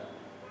అన్నట్టుగా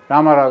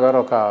రామారావు గారు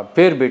ఒక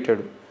పేరు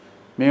పెట్టాడు.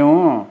 మేము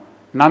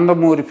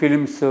నందమూరి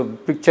ఫిలిమ్స్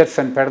పిక్చర్స్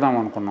అని పెడదాం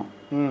అనుకున్నాం.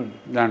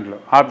 దాంట్లో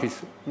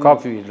ఆఫీసు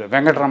కాఫీ వీధిలో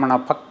వెంకటరమణ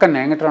పక్కన,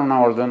 వెంకటరమణ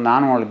వాళ్ళ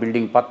నాన్న వాళ్ళ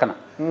బిల్డింగ్ పక్కన,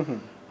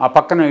 ఆ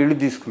పక్కన ఇల్లు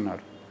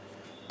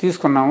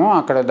తీసుకున్నాము.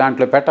 అక్కడ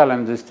దాంట్లో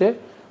పెట్టాలని చూస్తే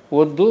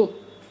వద్దు,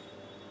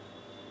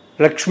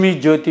 లక్ష్మీ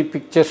జ్యోతి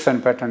పిక్చర్స్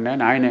అని పెట్టండి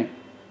అని ఆయనే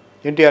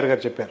ఎన్టీఆర్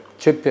గారు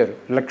చెప్పారు.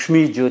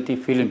 లక్ష్మీ జ్యోతి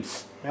ఫిలిమ్స్.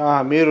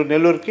 మీరు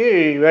నెల్లూరుకి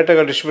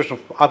వేటగాడు డిస్ట్రిబ్యూషన్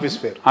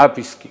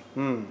ఆఫీస్కి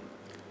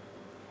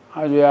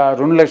అది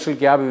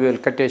 2,50,000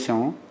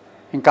 కట్టేసాము.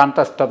 ఇంకా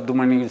అంతా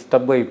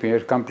స్తబ్దు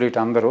అయిపోయారు కంప్లీట్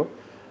అందరూ.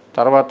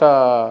 తర్వాత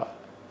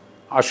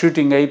ఆ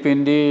షూటింగ్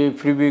అయిపోయింది,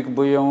 ఫ్రీవీకి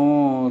పోయాము,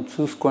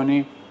 చూసుకొని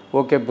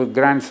ఓకే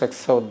గ్రాండ్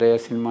సక్సెస్ అవుద్దా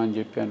సినిమా అని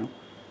చెప్పాను.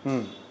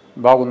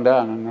 బాగుందా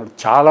అని అన్నాడు.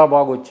 చాలా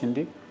బాగా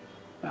వచ్చింది.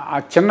 ఆ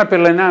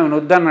చిన్నపిల్లనే ఆమెను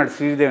వద్దన్నాడు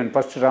శ్రీదేవిని.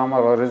 First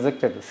Ramarao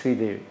rejected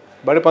Sridevi.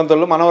 బడి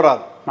పంతుల్లో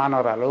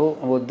మనవరాలు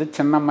వద్దు,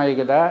 చిన్నమ్మాయి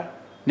కదా,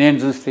 నేను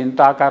చూస్తే ఇంత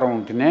ఆకారం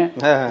ఉంటేనే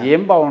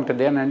ఏం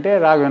బాగుంటుంది అని అంటే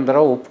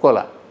రాఘవేంద్రరావు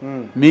ఒప్పుకోలే.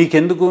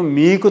 మీకెందుకు,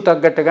 మీకు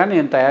తగ్గట్టుగా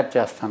నేను తయారు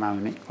చేస్తాను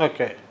ఆమెని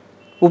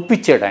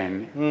ఒప్పించాడు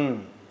ఆయన్ని.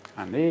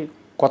 అది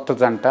కొత్త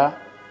జంట,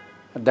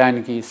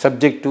 దానికి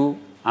సబ్జెక్టు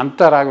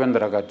అంతా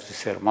రాఘవేంద్రరావు గారు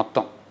చూశారు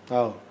మొత్తం.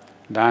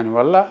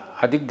 దానివల్ల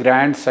అది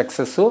గ్రాండ్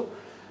సక్సెస్.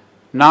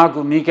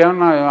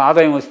 నీకేమన్నా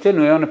ఆదాయం వస్తే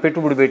నువ్వేమన్నా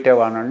పెట్టుబడి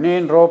పెట్టావా అన్నాడు.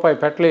 నేను రూపాయి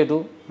పెట్టలేదు,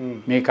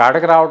 మీకు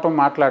అడగ రావటం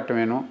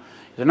మాట్లాడటమేను,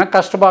 ఏదైనా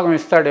కష్టభాగం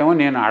ఇస్తాడేమో,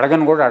 నేను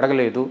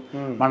అడగలేదు.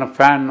 మన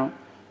ఫ్యాన్,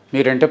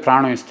 మీరంటే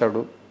ప్రాణం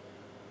ఇస్తాడు,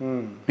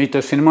 మీతో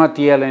సినిమా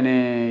తీయాలనే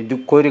ఇది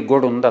కోరిక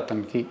కూడా ఉంది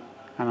అతనికి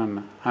అని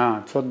అన్నా.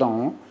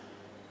 చూద్దాము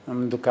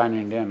ముందు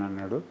కానివ్వండి అని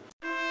అన్నాడు.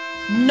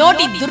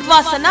 నోటి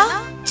దుర్వాసన,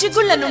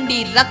 చిగుళ్ళ నుండి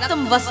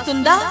రక్తం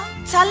వస్తుందా?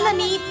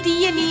 చల్లని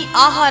తీయని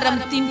ఆహారం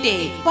తింటే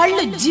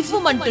పళ్ళు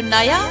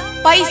జివ్వుమంటున్నాయా?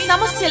 పై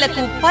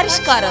సమస్యలకు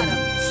పరిష్కారం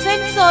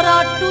సెన్సోరా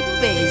టూత్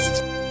పేస్ట్.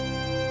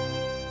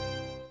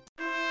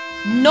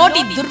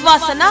 నోటి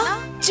దుర్వాసన,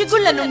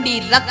 చిగుళ్ళ నుండి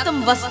రక్తం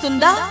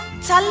వస్తుందా?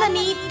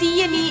 చల్లని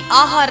తీయని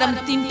ఆహారం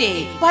తింటే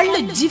పళ్ళు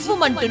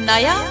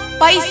జివ్వుమంటున్నాయా?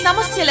 పై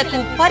సమస్యలకు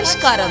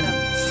పరిష్కారం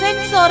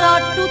సెన్సోరా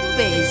టూత్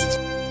పేస్ట్.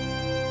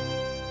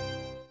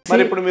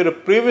 మరి ఇప్పుడు మీరు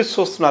ప్రీవియస్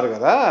చూస్తున్నారు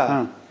కదా,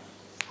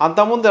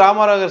 అంతకుముందు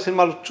రామారావు గారి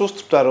సినిమాలు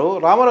చూస్తుంటారు.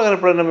 రామారావు గారు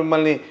ఎప్పుడైనా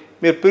మిమ్మల్ని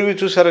మీరు ప్రీవ్యూ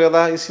చూశారు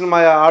కదా, ఈ సినిమా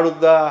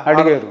ఆడుద్దా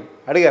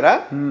అడిగారా?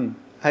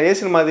 ఏ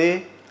సినిమాది?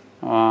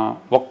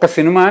 ఒక్క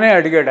సినిమానే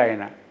అడిగాడు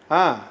ఆయన.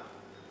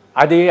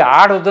 అది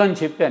ఆడొద్దు అని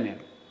చెప్పాను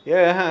నేను.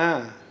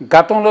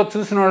 గతంలో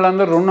చూసిన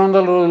వాళ్ళందరూ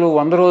 200 రోజులు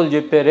 100 రోజులు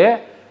చెప్పారే,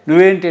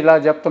 నువ్వేంటి ఇలా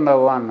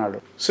చెప్తున్నావు అన్నాడు.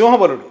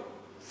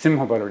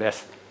 సింహబలుడు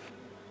ఎస్.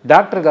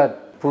 డాక్టర్ గారు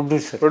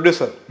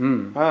ప్రొడ్యూసర్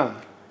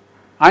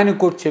ఆయనకు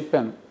కూడా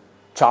చెప్పాను,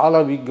 చాలా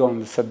వీక్గా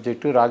ఉంది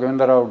సబ్జెక్టు,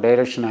 రాఘవేంద్రరావు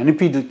డైరెక్షన్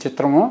అనిపిదు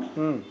చిత్రము.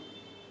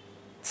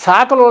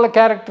 సాకల వాళ్ళ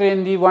క్యారెక్టర్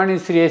ఏంది,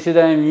 వాణిశ్రీ వేసేది,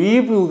 ఆయన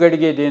ఈపు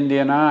గడిగేది ఏంది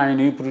అనా, ఆయన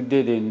ఈపు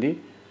రుద్దేది ఏంది.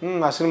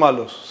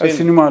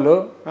 సినిమాలో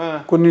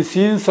కొన్ని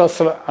సీన్స్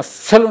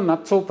అస్సలు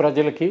నచ్చవు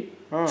ప్రజలకి,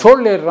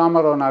 చూడలేరు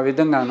రామారావు నా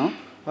విధంగాను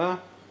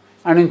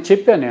అని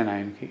చెప్పాను నేను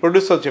ఆయనకి.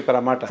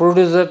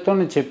 ప్రొడ్యూసర్తో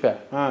చెప్పా.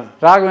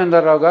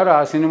 రాఘవేంద్రరావు గారు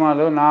ఆ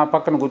సినిమాలో నా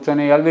పక్కన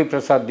కూర్చొని ఎల్వి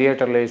ప్రసాద్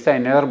థియేటర్లో వేస్తే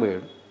ఆయన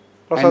నిద్రపోయాడు.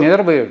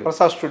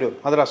 ప్రసాద్ స్టూడియో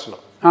మద్రాసులో.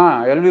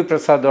 ఎల్వి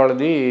ప్రసాద్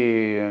వాళ్ళది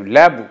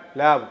ల్యాబ్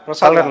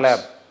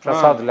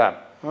ప్రసాద్ ల్యాబ్.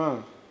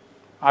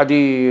 అది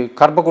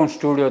కర్బకం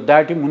స్టూడియో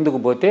దాటి ముందుకు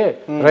పోతే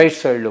రైట్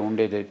సైడ్లో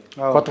ఉండేది,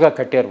 కొత్తగా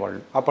కట్టారు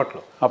వాళ్ళు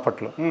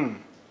అప్పట్లో.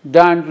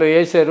 దాంట్లో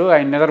వేసారు,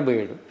 ఆయన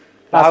నిద్రపోయాడు.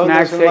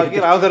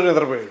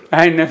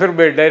 ఆయన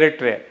నిద్రపోయాడు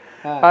డైరెక్టరే.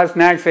 ఆ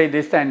స్నాక్స్ అయితే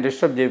ఇస్తే ఆయన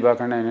డిస్టర్బ్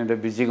చేయబాకండి, ఆయన ఏదో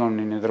బిజీగా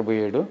ఉండి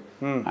నిద్రపోయాడు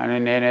అని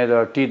నేనేదో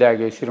టీ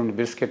తాగేసి 2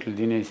 బిస్కెట్లు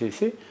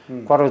తినేసేసి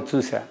కొరవ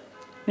చూసా.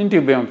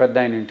 ఇంటికి పోయాం పెద్ద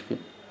ఆయన ఇంటికి.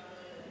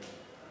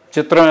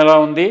 చిత్రం ఎలా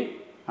ఉంది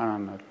అని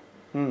అన్నారు.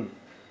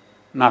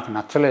 నాకు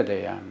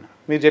నచ్చలేదయ్యా అన్న.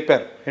 మీరు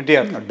చెప్పారు?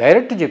 ఎన్టీఆర్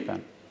డైరెక్ట్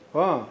చెప్పాను.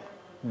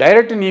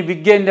 డైరెక్ట్ నీ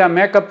బిగ్గేంది, ఆ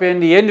మేకప్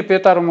ఏంది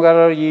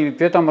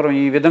పీతాంబరం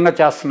ఈ విధంగా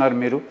చేస్తున్నారు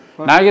మీరు,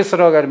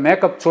 నాగేశ్వరరావు గారి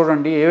మేకప్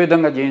చూడండి ఏ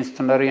విధంగా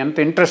చేయిస్తున్నారు, ఎంత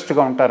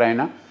ఇంట్రెస్ట్గా ఉంటారు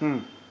ఆయన,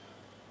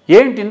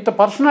 ఏంటి ఇంత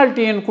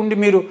పర్సనాలిటీ అనుకుండి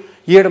మీరు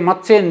ఈడ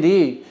మచ్చేంది,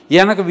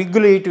 వెనక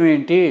విగ్గులు వేయటం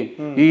ఏంటి,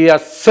 ఈ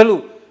అస్సలు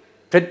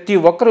ప్రతి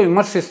ఒక్కరు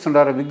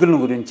విమర్శిస్తున్నారు విగ్గుల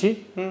గురించి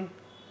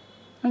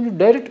అని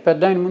డైరెక్ట్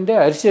పెద్ద ఆయన ముందే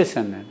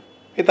అరిచేసాను నేను.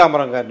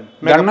 పీతాంబరం గారిని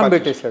దండం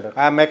పెట్టేశాడు.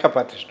 Makeup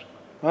artist.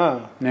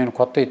 నేను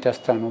కొత్తవి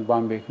తెస్తాను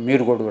బాంబేకి,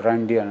 మీరు కూడా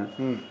రండి అని.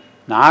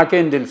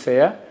 నాకేం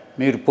తెలుసయ్యా,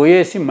 మీరు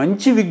పోయేసి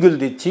మంచి విగ్గులు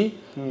తెచ్చి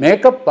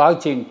మేకప్ బాగా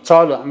చేయండి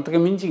చాలు, అంతకు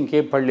మించి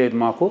ఇంకేం పడలేదు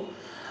మాకు.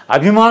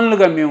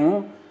 అభిమానులుగా మేము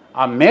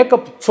ఆ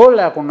మేకప్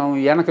చూడలేకున్నాము,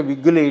 వెనక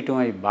విగ్గులు వేయటం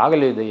అవి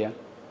బాగలేదయ్యా,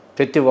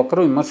 ప్రతి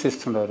ఒక్కరూ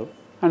విమర్శిస్తున్నారు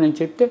అని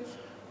చెప్తే,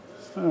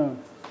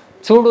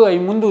 చూడు అవి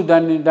ముందు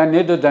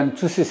దాన్ని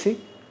చూసేసి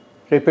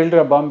రేపు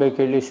వెళ్ళిరా బాంబేకి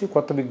వెళ్ళేసి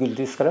కొత్త విగ్గులు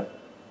తీసుకురా.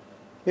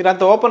 మీరు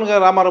అంత ఓపెన్గా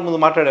రామారావు ముందు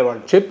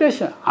మాట్లాడేవాళ్ళు?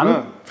 చెప్పేసా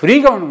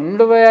ఫ్రీగా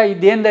ఉండవయా,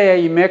 ఇదేందయ్యా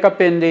ఈ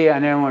మేకప్ ఏంది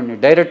అనేవాడిని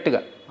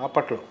డైరెక్ట్గా.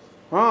 అప్పట్లో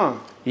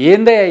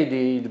ఏందయ్యా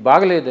ఇది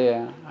బాగలేదయ్యా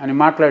అని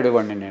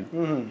మాట్లాడేవాడిని నేను.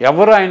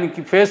 ఎవరు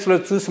ఆయనకి ఫేస్లో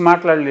చూసి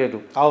మాట్లాడలేరు,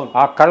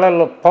 ఆ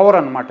కళ్ళల్లో పవర్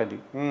అన్నమాట అది.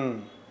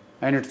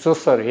 ఆయన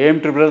చూస్తారు,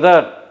 ఏమిటి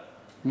బ్రదర్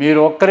మీరు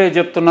ఒక్కరే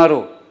చెప్తున్నారు,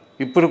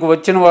 ఇప్పుడు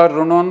వచ్చిన వారు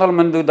 200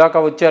 మంది దాకా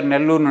వచ్చారు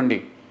నెల్లూరు నుండి,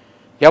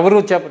 ఎవరు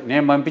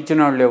నేను పంపించిన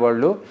వాళ్ళే,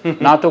 వాళ్ళు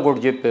నాతో కూడా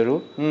చెప్పారు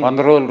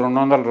 100 రోజులు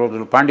 200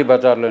 రోజులు పాండి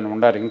బజార్లోనే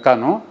ఉండారు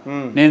ఇంకాను,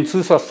 నేను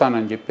చూసి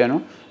వస్తానని చెప్పాను.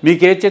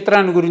 మీకు ఏ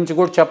చిత్రాన్ని గురించి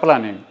కూడా చెప్పలా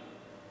నేను.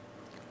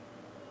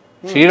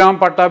 శ్రీరామ్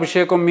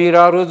పట్టాభిషేకం మీరు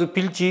ఆ రోజు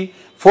పిలిచి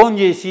ఫోన్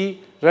చేసి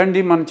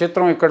రండి మన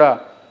చిత్రం ఇక్కడ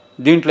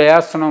దాంట్లో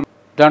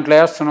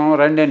వేస్తున్నాం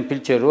రండి అని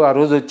పిలిచారు. ఆ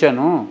రోజు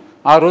వచ్చాను,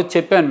 ఆ రోజు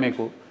చెప్పాను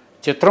మీకు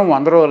చిత్రం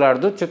 100 రోజులు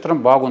ఆడదు, చిత్రం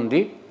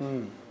బాగుంది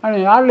అని.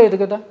 ఆడలేదు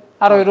కదా,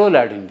 60 రోజులు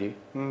ఆడింది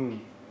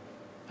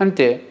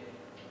అంతే.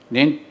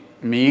 నేను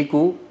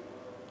మీకు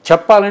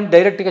చెప్పాలని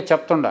డైరెక్ట్గా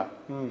చెప్తుండా.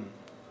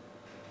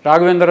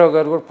 రాఘవేంద్రరావు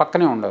గారు కూడా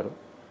పక్కనే ఉన్నారు.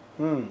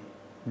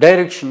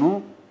 డైరెక్షను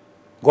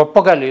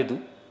గొప్పగా లేదు,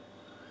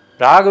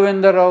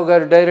 రాఘవేంద్రరావు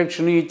గారి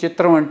డైరెక్షన్ ఈ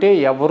చిత్రం అంటే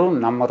ఎవరు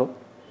నమ్మరు,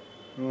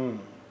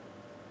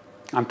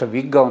 అంత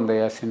వీక్గా ఉంది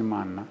ఆ సినిమా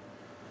అన్న.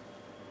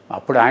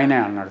 అప్పుడు ఆయనే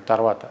అన్నాడు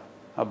తర్వాత,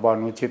 అబ్బా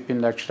నువ్వు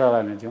చెప్పింది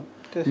అక్షరాల నిజం.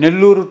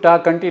 నెల్లూరు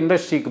టాక్ అంటే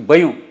ఇండస్ట్రీకి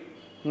భయం,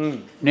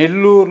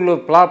 నెల్లూరులో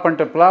ఫ్లాప్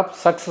అంటే ఫ్లాప్,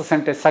 సక్సెస్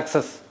అంటే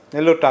సక్సెస్.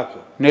 నెల్లూరు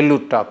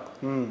టాక్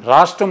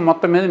రాష్ట్రం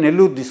మొత్తం మీద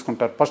నెల్లూరు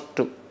తీసుకుంటారు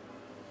first,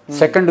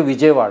 second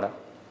Vijayawada,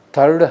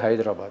 third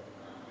Hyderabad.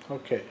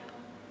 Okay,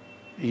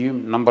 ఈ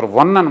నంబర్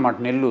 1 అనమాట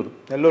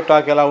నెల్లూరు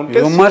టాక్. ఎలా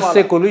ఉంటే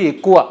విమర్శకులు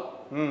ఎక్కువ,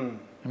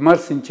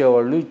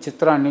 విమర్శించేవాళ్ళు ఈ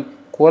చిత్రాన్ని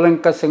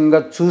కూలంకషంగా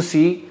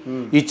చూసి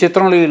ఈ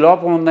చిత్రంలో ఈ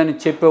లోపం ఉందని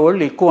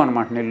చెప్పేవాళ్ళు ఎక్కువ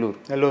అనమాట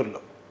నెల్లూరులో.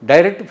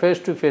 డైరెక్ట్ ఫేస్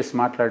టు ఫేస్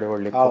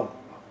మాట్లాడేవాళ్ళు ఎక్కువ.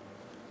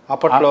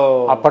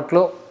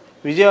 అప్పట్లో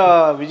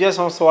విజయ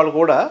సంస్థ వాళ్ళు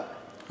కూడా,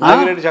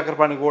 నాగిరెడ్డి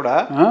చక్రపాణి కూడా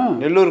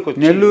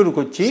నెల్లూరుకు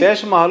వచ్చి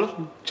శేషమహల్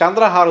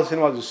చంద్రహారం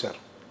సినిమా చూశారు.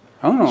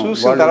 అవును,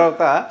 చూసిన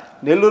తర్వాత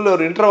నెల్లూరులో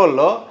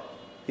ఇంటర్వెల్లో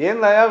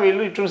ఏందయ్యా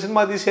వీళ్ళు ఇటువంటి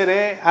సినిమా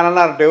తీసారే అని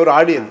అన్నారు ఎవరు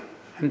ఆడియన్స్.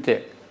 అంతే,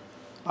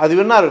 అది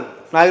విన్నారు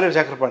నాగిరెడ్డి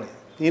చక్రపాణి.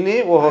 దీని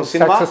ఓహో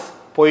సినిమా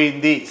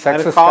పోయింది,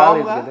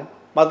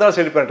 మద్రాసు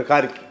వెళ్ళిపోయాడు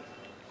కారికి.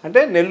 అంటే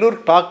నెల్లూరు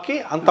టాక్కి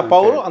అంత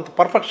పవర్, అంత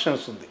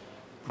పర్ఫెక్షన్స్ ఉంది.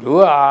 ఇప్పుడు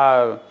ఆ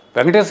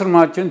వెంకటేశ్వర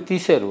మహత్యం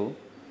తీశారు,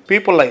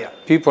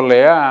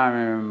 పీపుల్లయ్య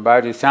ఆమె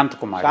భార్య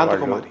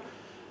శాంతకుమారి.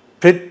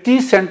 ప్రతి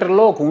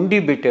సెంటర్లో ఒక ఉండి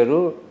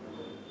పెట్టారు,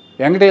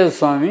 వెంకటేశ్వర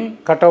స్వామి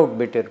కటౌట్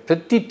పెట్టారు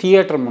ప్రతి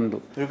థియేటర్ ముందు.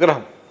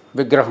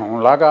 విగ్రహం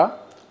లాగా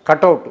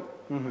కటౌట్,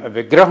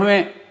 విగ్రహమే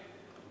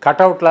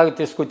కటౌట్ లాగా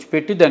తీసుకొచ్చి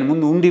పెట్టి దాని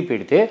ముందు ఉండి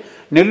పెడితే,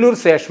 నెల్లూరు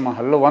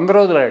శేషమహల్లో 100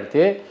 రోజులు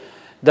ఆడితే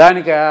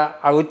దానికి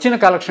ఆ వచ్చిన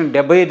కలెక్షన్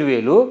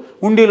 75,000,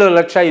 ఉండిలో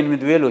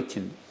 1,08,000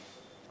 వచ్చింది.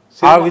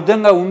 ఆ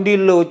విధంగా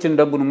ఉండిల్లో వచ్చిన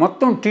డబ్బును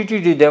మొత్తం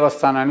టీటీడీ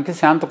దేవస్థానానికి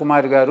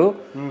శాంతకుమారి గారు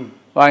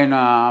ఆయన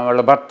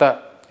వాళ్ళ భర్త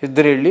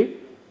ఇద్దరు వెళ్ళి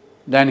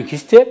దానికి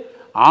ఇస్తే,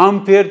 ఆయన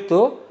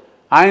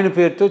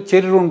పేరుతో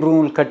 2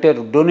 రూములు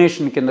కట్టారు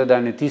డొనేషన్ కింద,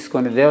 దాన్ని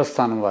తీసుకొని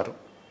దేవస్థానం వారు.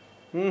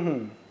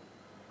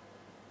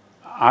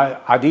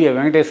 అది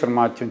వెంకటేశ్వర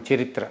మహత్యం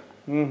చరిత్ర.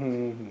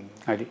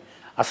 అది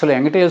అసలు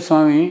వెంకటేశ్వర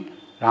స్వామి,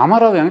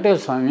 రామారావు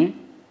వెంకటేశ్వర స్వామి,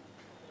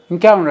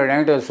 ఇంకా ఉన్నాడు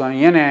వెంకటేశ్వర స్వామి,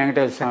 ఈయన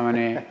వెంకటేశ్వర స్వామి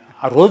అనే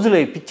ఆ రోజులు,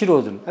 పిచ్చి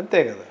రోజులు.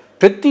 అంతే కదా.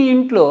 ప్రతి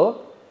ఇంట్లో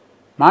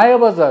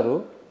మాయాబజారు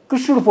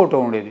కృష్ణుడు ఫోటో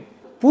ఉండేది,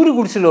 పూరి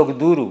గుడిసెలో ఒక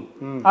దూరు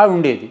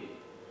ఉండేది.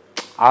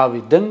 ఆ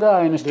విధంగా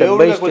ఆయన స్టెప్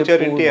బై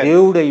స్టెప్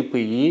దేవుడు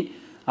అయిపోయి,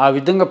 ఆ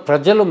విధంగా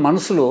ప్రజల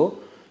మనసులో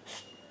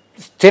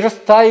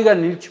స్థిరస్థాయిగా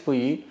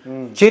నిలిచిపోయి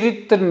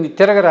చరిత్రని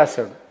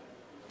తిరగరాశాడు.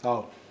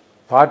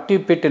 పార్టీ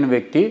పెట్టిన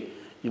వ్యక్తి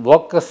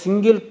ఒక్క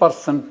సింగిల్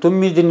పర్సన్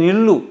 9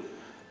 నెలలు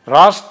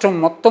రాష్ట్రం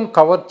మొత్తం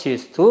కవర్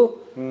చేస్తూ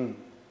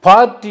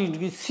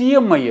పార్టీకి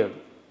సీఎం అయ్యాడు.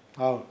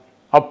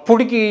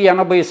 అప్పటికి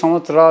 80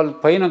 సంవత్సరాల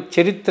పైన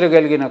చరిత్ర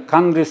కలిగిన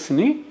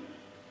కాంగ్రెస్ని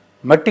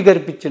మట్టి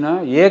గరిపించిన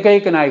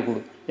ఏకైక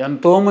నాయకుడు.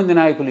 ఎంతోమంది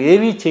నాయకులు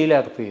ఏమీ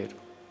చేయలేకపోయారు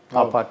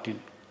ఆ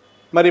పార్టీని.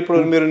 మరి ఇప్పుడు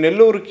మీరు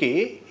నెల్లూరుకి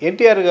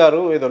ఎన్టీఆర్ గారు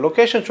ఏదో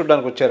లొకేషన్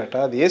చూడడానికి వచ్చారట,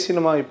 అది ఏ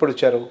సినిమా ఇప్పుడు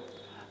వచ్చారు?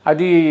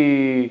 అది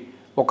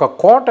ఒక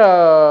కోట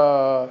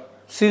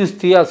సీన్స్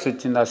తీయాల్సి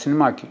వచ్చింది ఆ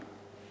సినిమాకి.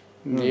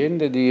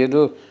 ఏంది అది,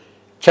 ఏదో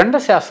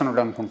చండశాసనుడు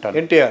అనుకుంటారు,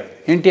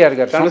 ఎన్టీఆర్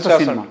గారు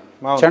సినిమా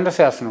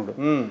చండశాసనుడు.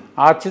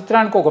 ఆ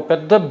చిత్రానికి ఒక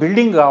పెద్ద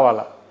బిల్డింగ్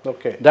కావాలా,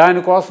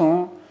 దానికోసం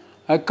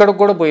ఇక్కడికి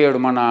కూడా పోయాడు.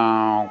 మన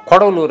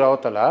కొడవలూరు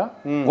అవతల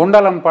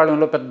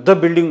గుండాలంపాళెంలో పెద్ద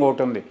బిల్డింగ్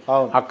ఒకటి ఉంది,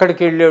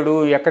 అక్కడికి వెళ్ళాడు.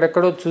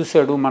 ఎక్కడెక్కడో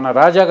చూశాడు. మన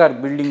రాజా గారి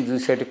బిల్డింగ్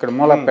చూసాడు ఇక్కడ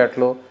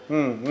మూలపేటలో.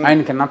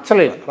 ఆయనకి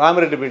నచ్చలేదు.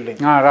 రామిరెడ్డి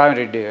బిల్డింగ్,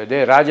 రామిరెడ్డి అదే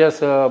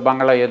రాజాస్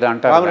బంగ్లా ఏదో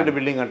అంటారు, రామిరెడ్డి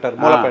బిల్డింగ్ అంటారు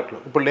మూలపేటలో.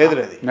 ఇప్పుడు లేదు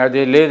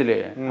అదే లేదులే.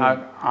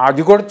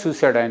 అది కూడా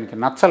చూశాడు, ఆయనకి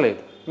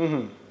నచ్చలేదు.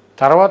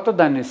 తర్వాత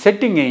దాన్ని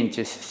సెట్టింగ్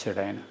వేయించేసేసాడు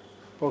ఆయన.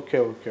 ఓకే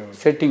ఓకే,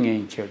 సెట్టింగ్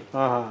వేయించాడు.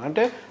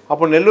 అంటే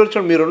అప్పుడు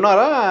నెల్లూరు మీరు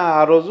ఉన్నారా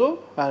ఆ రోజు?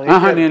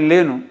 నేను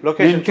లేను,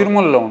 నేను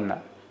తిరుమలలో ఉన్నా.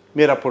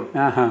 మీరు అప్పుడు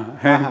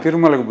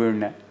తిరుమలకు పోయి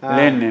ఉన్నా,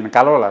 లేను, నేను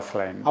కలవాలి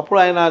అసలు ఆయన. అప్పుడు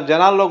ఆయన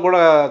జనాల్లో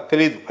కూడా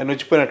తెలియదు ఆయన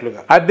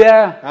వచ్చిపోయినట్లుగా. అబ్బా,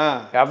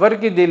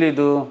 ఎవరికి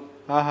తెలీదు.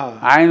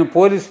 ఆయన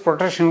పోలీస్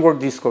ప్రొటెక్షన్ కూడా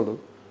తీసుకోడు.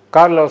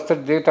 కారులో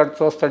వస్తాడు, దిగుతాడు,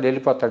 చూస్తాడు,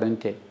 వెళ్ళిపోతాడు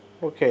అంతే.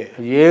 ఓకే,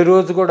 ఏ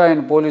రోజు కూడా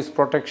ఆయన పోలీస్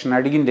ప్రొటెక్షన్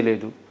అడిగింది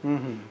లేదు.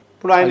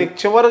 ఇప్పుడు ఆయన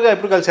చివరిగా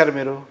ఎప్పుడు కలిశారు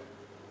మీరు?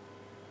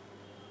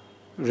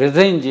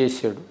 రిజైన్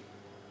చేశాడు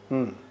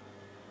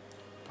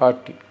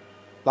పార్టీ,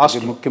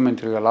 లాస్ట్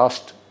ముఖ్యమంత్రిగా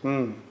లాస్ట్.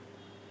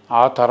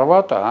 ఆ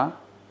తర్వాత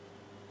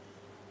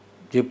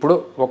ఎప్పుడో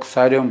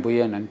ఒకసారి ఏం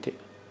పోయాను అంతే.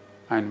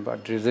 ఆయన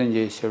రిజైన్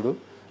చేశాడు.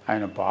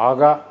 ఆయన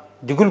బాగా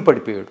దిగులు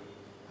పడిపోయాడు.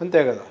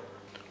 అంతే కదా.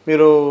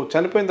 మీరు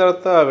చనిపోయిన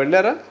తర్వాత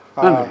వెళ్ళారా?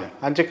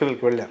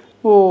 అంత్యక్రియలకు వెళ్ళారు?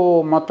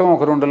 మొత్తం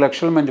ఒక 2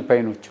 లక్షల మంది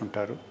పైన వచ్చి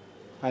ఉంటారు.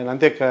 ఆయన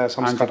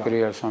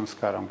అంత్యక్రియ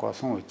సంస్కారం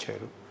కోసం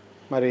వచ్చారు.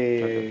 మరి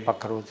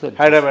పక్క రోజు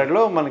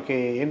హైదరాబాద్లో మనకి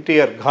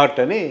ఎన్టీఆర్ ఘాట్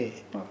అని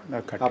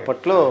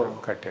అప్పట్లో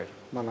కట్టారు.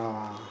 మన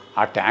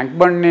ఆ ట్యాంక్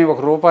బండ్ని ఒక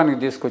రూపానికి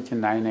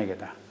తీసుకొచ్చింది ఆయనే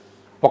కదా.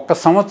 ఒక్క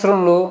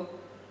సంవత్సరంలో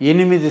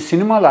 8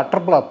 సినిమాలు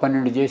అట్రప్లాప్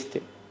 12 చేస్తే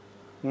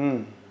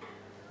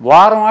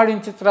వారం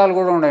ఆడిన చిత్రాలు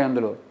కూడా ఉన్నాయి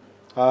అందులో.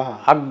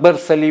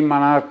 అక్బర్ సలీం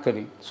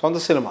అనార్కలి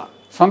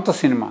సొంత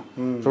సినిమా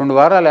 2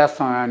 వారాలు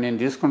వేస్తాం, నేను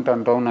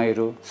తీసుకుంటాను టౌన్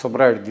అయ్యారు,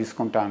 సుబ్రాయుడు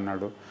తీసుకుంటా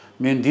అన్నాడు.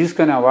 మేము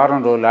తీసుకొని ఆ వారం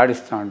రోజులు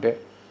ఆడిస్తామంటే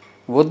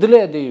వద్దులే,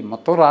 అది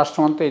మొత్తం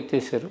రాష్ట్రం అంతా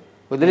ఎత్తేసారు,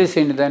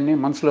 వదిలేసేయండి, దాన్ని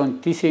మనసులో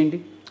తీసేయండి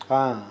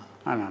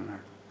అని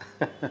అన్నాడు.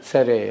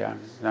 సరే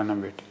దండం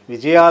పెట్టి.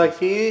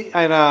 విజయాలకి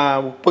ఆయన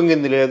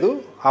ఉప్పొంగింది లేదు,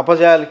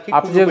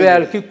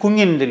 అపజయాలకి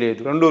కుంగింది లేదు,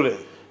 రెండూ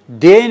లేదు.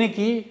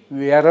 దేనికి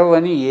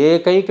వెరవని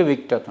ఏకైక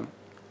వ్యక్తి అతను.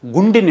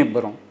 గుండె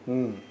నిబ్బరం.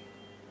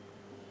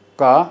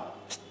 ఒక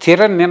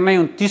స్థిర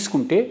నిర్ణయం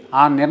తీసుకుంటే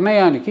ఆ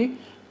నిర్ణయానికి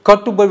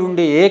కట్టుబడి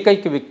ఉండే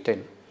ఏకైక వ్యక్తి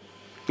అని.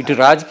 ఇటు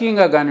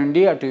రాజకీయంగా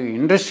కానివ్వండి, అటు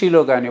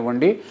ఇండస్ట్రీలో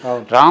కానివ్వండి.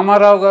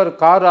 రామారావు గారు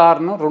కారు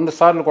హార్న్ 2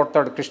 సార్లు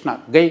కొడతాడు కృష్ణ,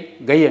 గై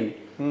గై అని,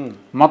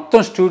 మొత్తం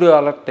స్టూడియో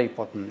అలర్ట్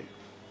అయిపోతుంది.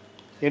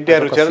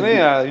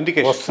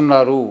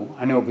 వస్తున్నారు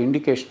అని ఒక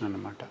ఇండికేషన్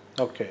అన్నమాట.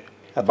 ఓకే,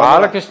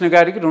 బాలకృష్ణ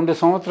గారికి 2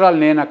 సంవత్సరాలు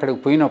నేను అక్కడికి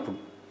పోయినప్పుడు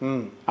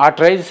ఆ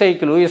ట్రై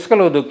సైకిల్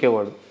ఇసుకలో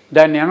దొక్కేవాడు,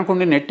 దాన్ని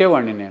వెనకుండి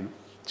నెట్టేవాడిని నేను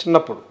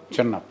చిన్నప్పుడు.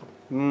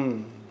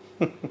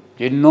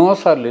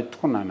 ఎన్నోసార్లు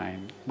ఎత్తుకున్నాను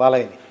ఆయన్ని,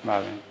 బాలయ్యని.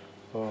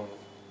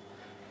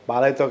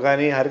 బాలయ్యతో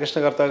కానీ హరికృష్ణ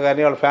గారితో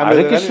కానీ వాళ్ళ ఫ్యామిలీ.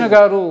 హరికృష్ణ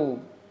గారు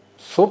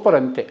సూపర్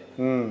అంతే.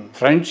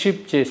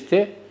 ఫ్రెండ్షిప్ చేస్తే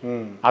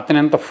అతను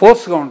ఎంత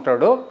ఫోర్స్గా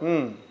ఉంటాడో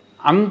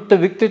అంత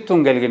వ్యక్తిత్వం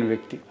కలిగిన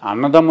వ్యక్తి.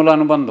 అన్నదమ్ముల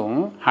అనుబంధం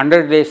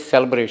 100 డేస్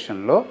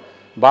సెలబ్రేషన్లో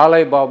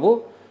బాలయ్య బాబు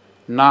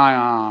నా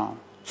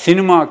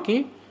సినిమాకి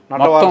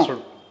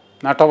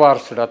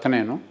నటవారసుడు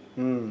అతనేను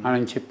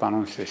అని చెప్పి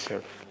అనౌన్స్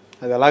చేశాడు.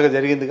 అది అలాగే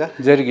జరిగిందిగా.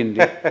 జరిగింది.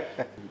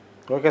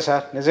 ఓకే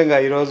సార్, నిజంగా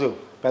ఈరోజు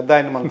పెద్ద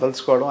ఆయన మనం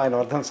కలుసుకోవడం, ఆయన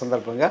వర్ధంతి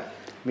సందర్భంగా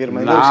మీరు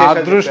నా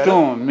అదృష్టం.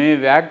 మీ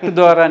వ్యాక్ట్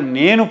ద్వారా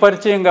నేను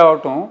పరిచయం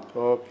కావటం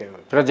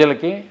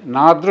ప్రజలకి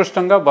నా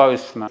అదృష్టంగా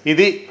భావిస్తున్నాను.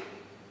 ఇది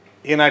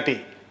ఈనాటి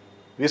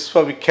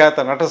విశ్వవిఖ్యాత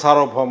నట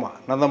సార్వభౌమ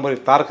నందమూరి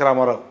తారక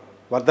రామారావు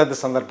వర్ధంతి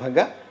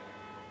సందర్భంగా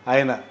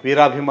ఆయన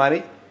వీరాభిమాని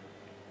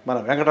మన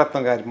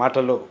వెంకటరత్నం గారి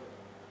మాటల్లో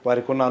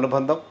వారికి ఉన్న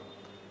అనుబంధం,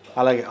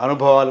 అలాగే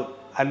అనుభవాలు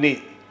అన్నీ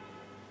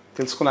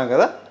తెలుసుకున్నాం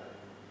కదా.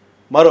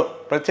 మరో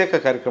ప్రత్యేక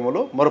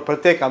కార్యక్రమంలో మరో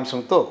ప్రత్యేక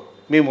అంశంతో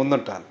మీ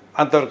ముందుంటాను.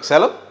 అంతవరకు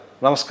సెలవు,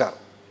 నమస్కారం.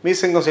 మీ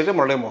సింగంశెట్టి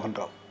మురళీమోహన్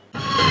రావు.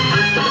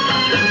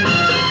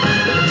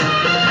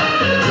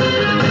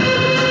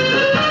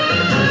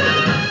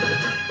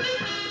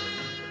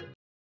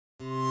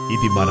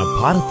 ఇది మన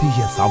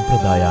భారతీయ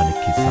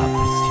సాంప్రదాయానికి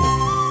సాదృశ్యం.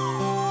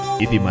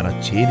 ఇది మన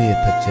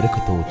చేనేత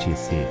చెరకుతో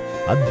చేసే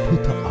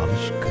అద్భుత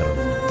ఆవిష్కరణ.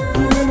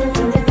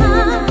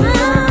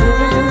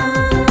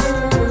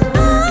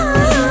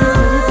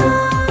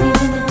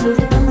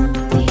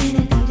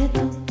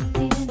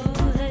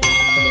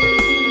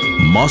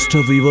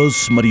 మాస్టర్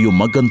వీవర్స్ మరియు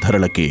మగ్గం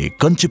ధరలకే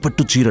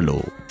కంచిపట్టు చీరలు,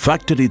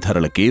 ఫ్యాక్టరీ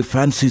ధరలకే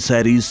ఫ్యాన్సీ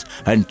శారీస్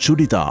అండ్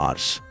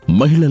చుడిదార్స్.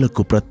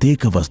 మహిళలకు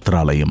ప్రత్యేక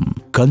వస్త్రాలయం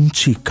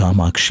Kanchi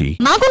Kamakshi.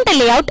 Magunta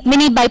layout,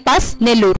 mini bypass, Nellore.